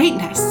 there's a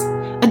brightness,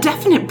 a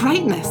definite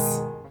brightness.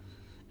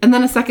 And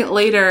then a second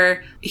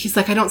later, he's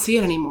like, I don't see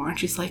it anymore. And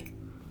she's like,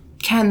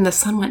 Ken, the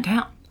sun went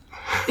down.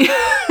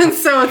 And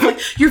so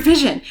it's your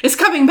vision is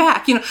coming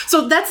back,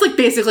 So that's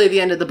basically the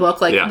end of the book.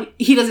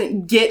 He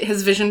doesn't get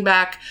his vision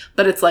back,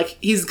 but it's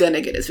he's going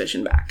to get his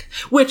vision back.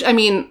 Which,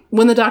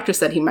 when the doctor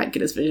said he might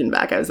get his vision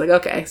back, I was like,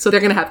 okay, so they're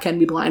going to have Ken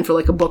be blind for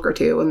a book or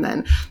two. And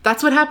then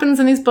that's what happens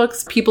in these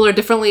books. People are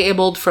differently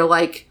abled for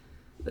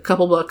a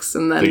couple books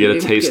and then they get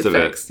a taste of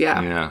fixed. it.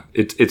 Yeah.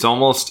 It's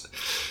almost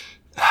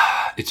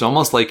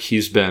like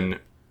he's been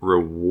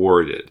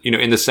rewarded,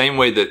 in the same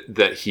way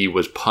that he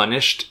was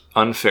punished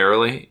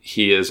unfairly,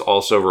 he is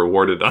also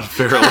rewarded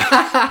unfairly.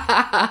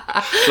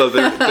 So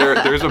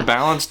there's a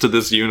balance to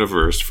this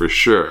universe for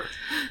sure.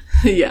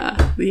 Yeah.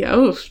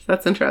 Oh,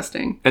 that's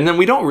interesting. And then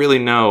we don't really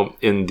know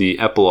in the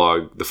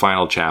epilogue, the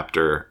final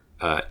chapter,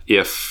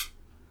 if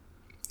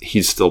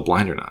he's still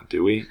blind or not,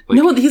 do we? Like,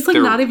 no, he's like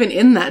they're- not even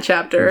in that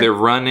chapter. They're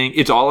running.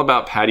 It's all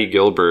about Patty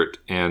Gilbert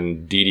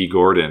and Dee Dee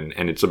Gordon,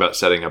 and it's about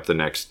setting up the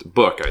next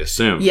book, I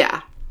assume.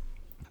 Yeah.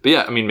 But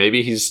yeah, I mean,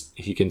 maybe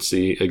he can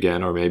see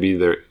again, or maybe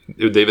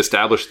they've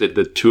established that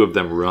the two of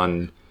them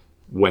run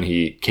when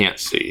he can't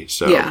see.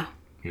 So, Yeah.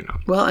 you know,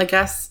 Well, I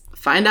guess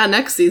find out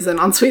next season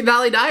on Sweet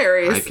Valley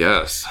Diaries. I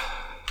guess.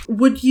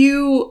 Would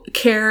you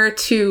care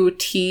to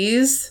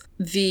tease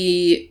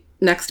the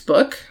next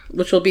book,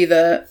 which will be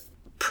the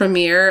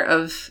premiere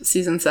of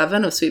season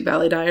 7 of Sweet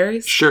Valley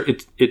Diaries? Sure.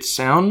 It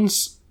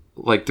sounds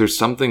like there's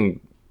something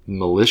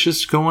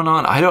malicious going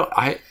on.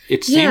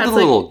 It seemed it's a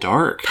little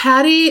dark.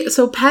 Patty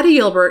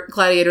Gilbert,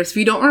 Gladiators, if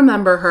you don't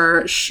remember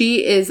her,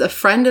 she is a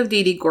friend of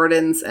Dee Dee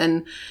Gordon's,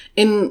 and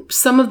in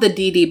some of the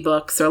Dee Dee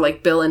books, or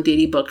like Bill and Dee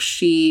Dee books,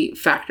 she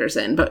factors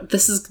in, but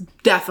this is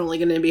definitely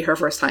going to be her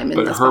first time in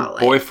the But her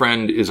spotlight.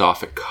 boyfriend is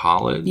off at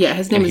college. Yeah,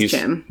 his name and is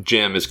Jim.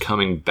 Jim is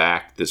coming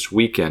back this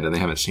weekend, and they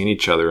haven't seen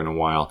each other in a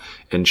while.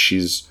 And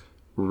she's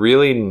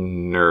really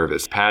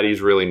nervous. Patty's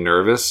really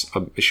nervous.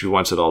 She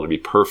wants it all to be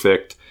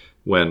perfect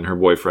when her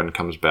boyfriend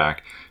comes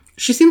back.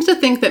 She seems to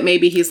think that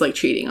maybe he's like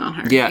cheating on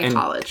her in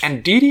college.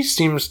 And Dee Dee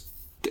seems...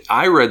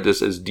 I read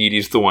this as Dee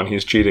Dee's the one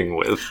he's cheating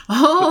with.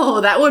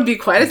 Oh, that would be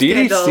quite a Dee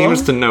Dee scandal.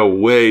 seems to know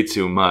way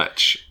too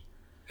much.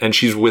 And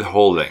she's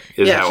withholding,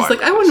 is Yeah, how she's I like,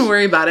 read I wouldn't this.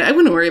 worry about it. I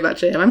wouldn't worry about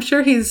Jim. I'm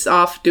sure he's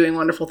off doing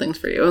wonderful things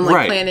for you and like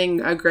Right.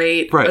 planning a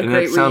great Right, a and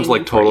great it sounds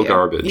like reunion for total you.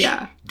 garbage.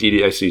 Yeah. Dee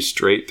Dee, I see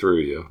straight through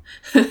you.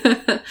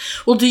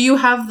 Well, do you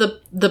have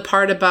the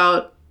part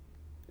about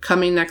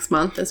coming next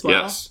month as well?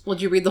 Yes.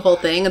 Would you read the whole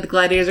thing? And the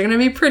Gladiators are going to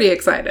be pretty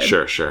excited.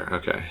 Sure,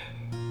 okay.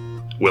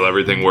 Will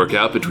everything work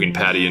out between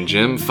Patty and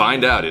Jim?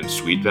 Find out in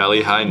Sweet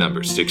Valley High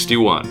number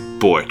 61,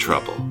 Boy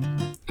Trouble.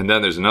 And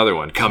then there's another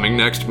one coming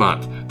next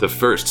month, the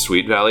first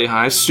Sweet Valley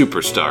High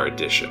Superstar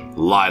Edition,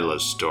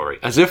 Lila's story.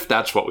 As if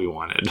that's what we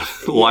wanted.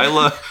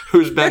 Lila,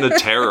 who's been a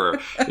terror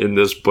in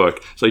this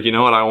book. It's like, you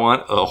know what I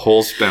want? A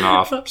whole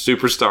spinoff,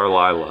 Superstar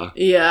Lila.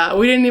 Yeah,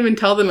 we didn't even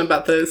tell them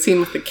about the scene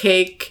with the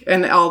cake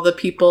and all the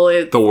people.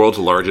 The world's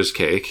largest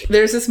cake.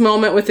 There's this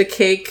moment with the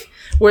cake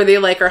where they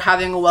like are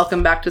having a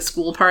welcome back to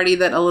school party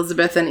that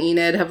Elizabeth and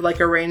Enid have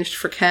like arranged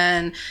for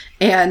Ken,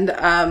 and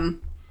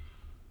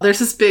there's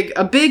this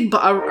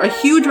a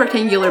huge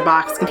rectangular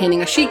box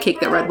containing a sheet cake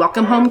that read,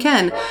 "Welcome home,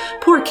 Ken."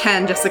 Poor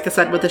Ken, Jessica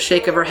said with a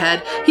shake of her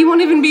head. He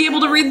won't even be able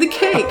to read the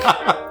cake.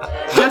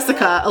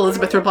 Jessica,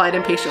 Elizabeth replied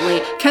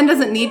impatiently, Ken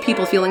doesn't need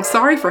people feeling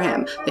sorry for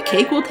him. The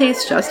cake will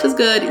taste just as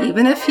good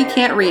even if he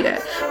can't read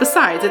it.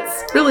 Besides,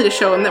 it's really to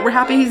show him that we're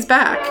happy he's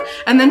back.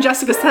 And then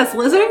Jessica says,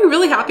 Liz, are you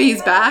really happy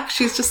he's back?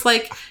 She's just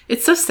like,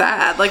 it's so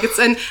sad. Like it's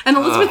and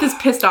Elizabeth is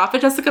pissed off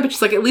at Jessica, but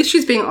she's like, at least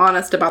she's being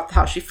honest about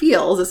how she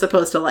feels as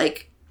opposed to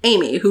like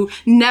Amy, who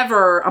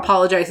never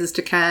apologizes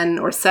to Ken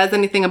or says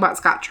anything about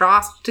Scott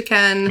Trost to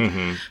Ken.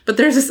 Mm-hmm. But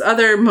there's this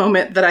other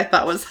moment that I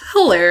thought was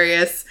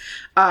hilarious,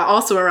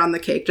 also around the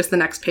cake, just the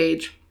next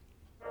page.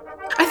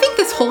 I think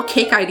this whole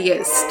cake idea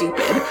is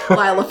stupid,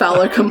 Lila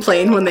Fowler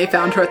complained when they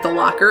found her at the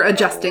locker,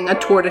 adjusting a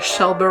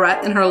tortoiseshell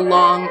barrette in her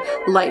long,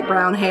 light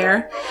brown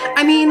hair.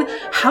 I mean,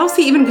 how's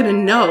he even gonna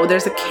know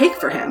there's a cake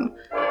for him?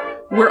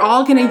 We're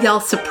all gonna yell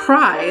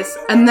surprise,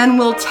 and then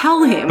we'll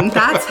tell him.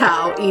 That's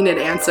how, Enid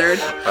answered.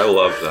 I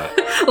love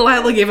that.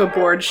 Lila gave a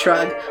bored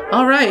shrug.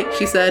 All right,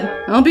 she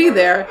said. I'll be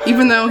there,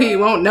 even though he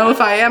won't know if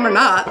I am or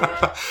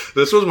not.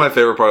 This was my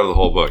favorite part of the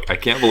whole book. I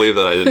can't believe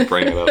that I didn't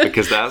bring it up,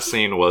 because that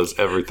scene was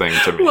everything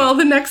to me. Well,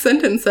 the next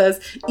sentence says,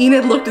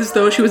 Enid looked as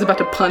though she was about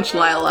to punch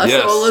Lila,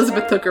 Yes. so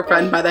Elizabeth took her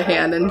friend by the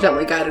hand and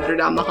gently guided her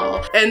down the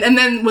hall. And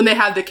then when they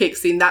had the cake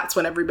scene, that's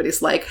when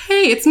everybody's like,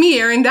 hey, it's me,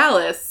 Erin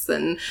Dallas.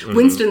 And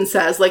Winston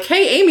says, like,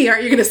 hey, Amy,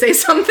 aren't you going to say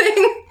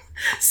something?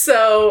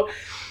 So,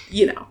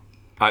 you know.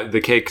 The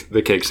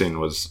cake scene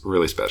was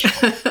really special.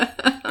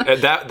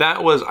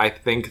 that was, I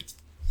think,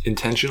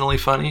 intentionally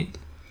funny.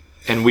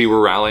 And we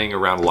were rallying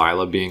around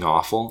Lila being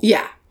awful.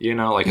 Yeah. You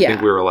know, like I Yeah.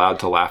 think we were allowed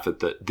to laugh at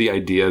the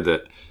idea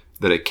that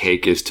a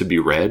cake is to be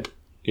read.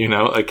 You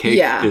know, a cake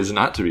Yeah. is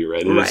not to be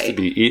read. It is to Right.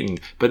 be eaten.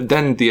 But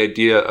then the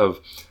idea of,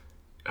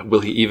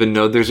 will he even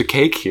know there's a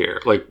cake here?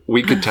 Like,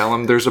 we could tell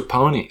him there's a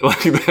pony.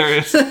 Like,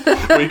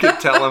 we could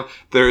tell him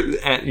there,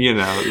 you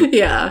know.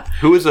 Yeah.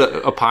 Who was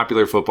a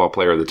popular football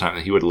player at the time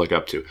that he would look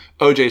up to?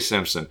 O.J.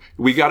 Simpson.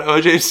 We got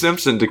O.J.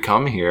 Simpson to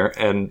come here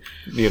and,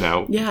 you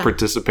know, Yeah.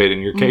 participate in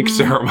your cake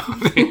ceremony.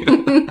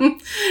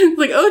 It's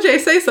like, OJ,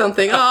 say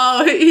something.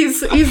 Oh, he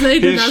doesn't He's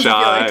feel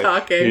shy. like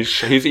talking.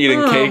 He's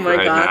eating cake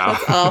right now.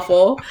 That's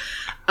awful.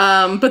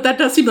 But that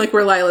does seem like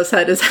where Lila's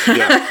head is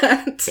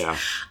at. Yeah.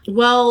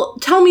 Well,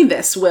 tell me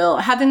this, Will.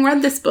 Having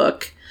read this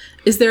book,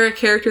 is there a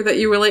character that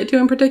you relate to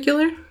in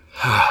particular?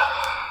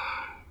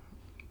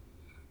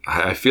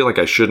 I feel like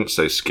I shouldn't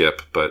say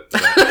Skip, but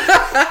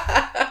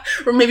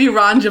Or maybe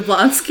Ron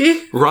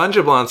Jablonski? Ron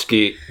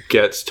Jablonski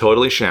gets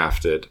totally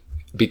shafted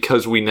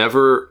because we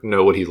never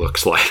know what he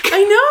looks like.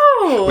 I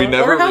know. We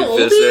never or how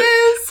revisit. old he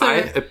is.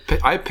 Or...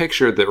 I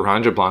pictured that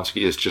Ron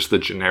Jablonski is just the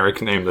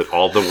generic name that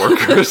all the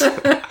workers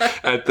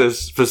at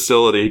this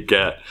facility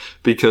get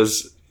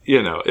because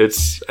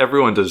it's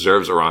everyone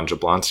deserves a Ron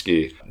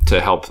Jablonski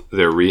to help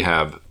their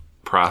rehab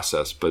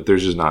process, but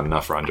there's just not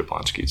enough Ron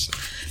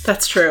Jablonskis.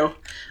 That's true.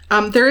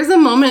 There is a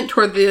moment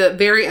toward the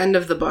very end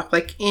of the book,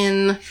 like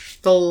in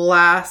the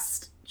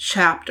last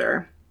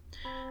chapter.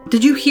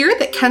 Did you hear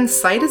that Ken's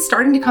sight is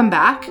starting to come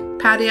back?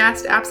 Patty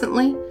asked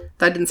absently.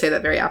 I didn't say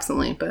that very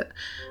absently, but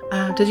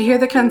did you hear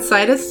that Ken's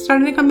sight is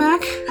starting to come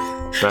back?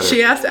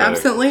 She asked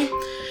absently.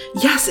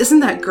 Yes,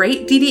 isn't that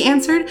great? Dee Dee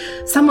answered.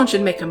 Someone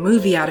should make a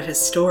movie out of his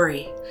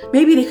story.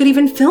 Maybe they could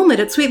even film it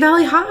at Sweet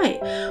Valley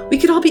High. We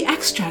could all be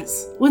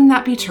extras. Wouldn't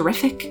that be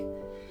terrific?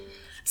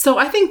 So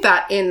I think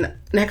that in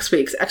next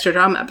week's Extra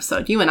Drama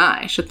episode, you and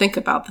I should think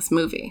about this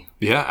movie.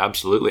 Yeah,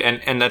 absolutely.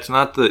 And that's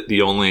not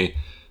the only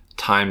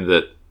time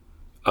that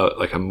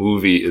like a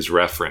movie is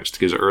referenced,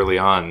 because early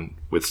on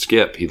with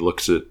Skip, he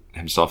looks at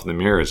himself in the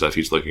mirror as if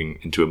he's looking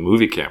into a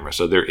movie camera.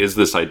 So there is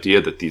this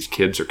idea that these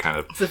kids are kind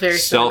of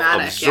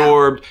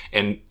self-absorbed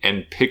and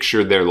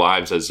picture their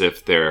lives as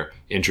if they're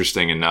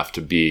interesting enough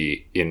to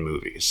be in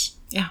movies.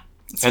 Yeah.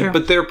 True.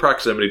 But their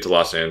proximity to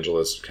Los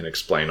Angeles can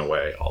explain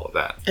away all of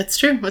that. It's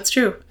true. It's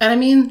true. And I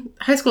mean,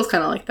 high school's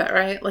kind of like that,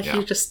 right? Like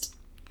you just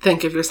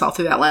think of yourself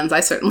through that lens. I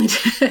certainly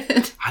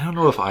did. I don't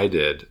know if I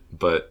did,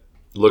 but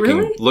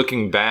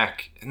looking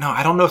back, no,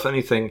 I don't know if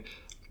anything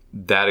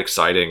that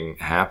exciting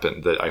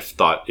happened that I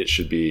thought it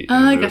should be in a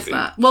movie. I guess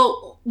not.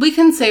 Well, we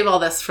can save all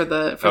this for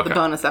the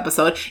bonus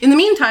episode. In the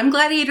meantime,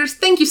 Gladiators,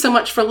 thank you so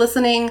much for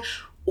listening.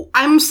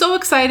 I'm so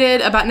excited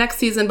about next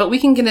season, but we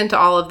can get into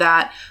all of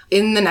that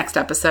in the next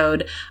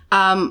episode.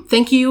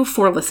 Thank you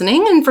for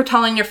listening and for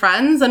telling your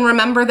friends. And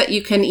remember that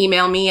you can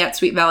email me at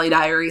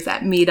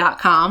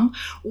sweetvalleydiaries@me.com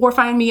or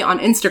find me on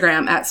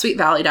Instagram at Sweet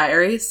Valley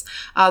Diaries.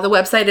 The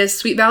website is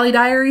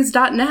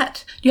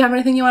sweetvalleydiaries.net. Do you have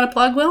anything you want to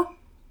plug, Will?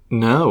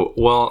 No.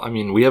 Well, I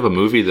mean, we have a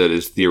movie that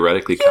is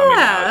theoretically coming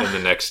out in the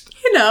next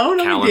no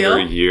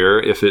calendar year.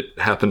 If it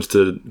happens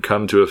to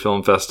come to a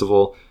film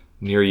festival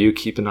near you,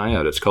 keep an eye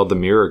out. It's called The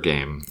Mirror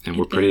Game, and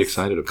we're pretty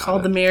excited about it.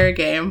 Called The Mirror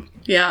Game.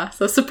 Yeah.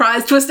 So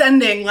surprise twist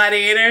ending,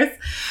 Gladiators.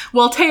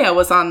 Well, Taya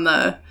was on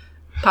the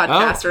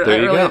podcast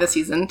earlier this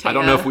season. Taya. I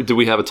don't know if did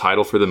we have a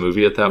title for the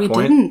movie at that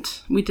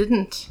point? We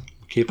didn't.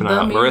 Keep an eye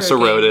out.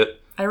 Marissa wrote it.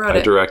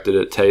 I directed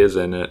it. Taya's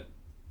in it.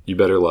 You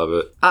better love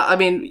it. I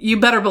mean, you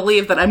better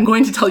believe that I'm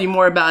going to tell you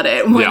more about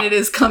it when it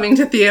is coming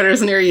to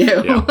theaters near you.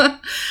 Yeah.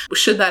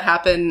 Should that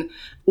happen,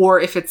 or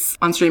if it's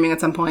on streaming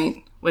at some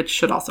point, which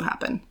should also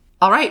happen.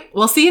 All right.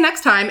 We'll see you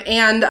next time.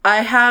 And I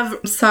have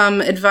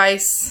some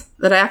advice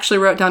that I actually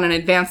wrote down in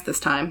advance this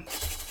time.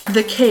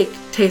 The cake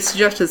tastes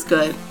just as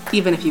good,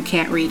 even if you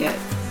can't read it.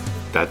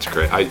 That's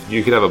great.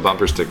 You could have a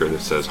bumper sticker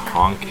that says,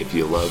 honk if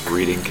you love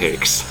reading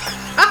cakes.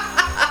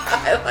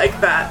 I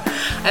like that.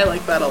 I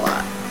like that a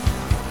lot.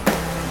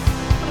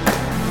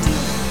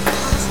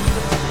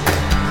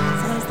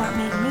 So does that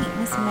mean meet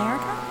Miss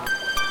America?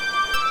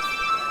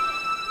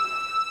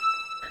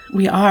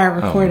 We are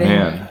recording. Oh,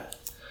 man.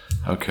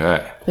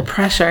 Okay. The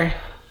pressure.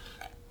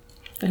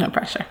 There's no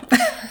pressure.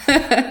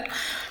 Okay.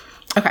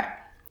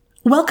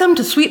 Welcome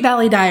to Sweet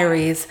Valley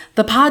Diaries,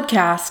 the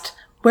podcast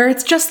where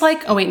it's just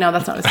like... Oh, wait, no,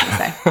 that's not what I was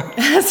going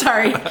to say.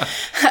 Sorry.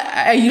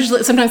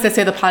 Sometimes I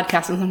say the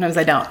podcast and sometimes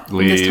I don't.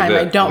 This time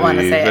I don't want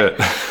to say it.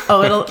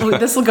 Oh,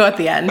 this will go at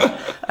the end.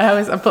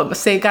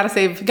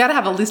 Gotta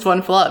have at least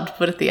one flub to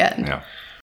put at the end. Yeah.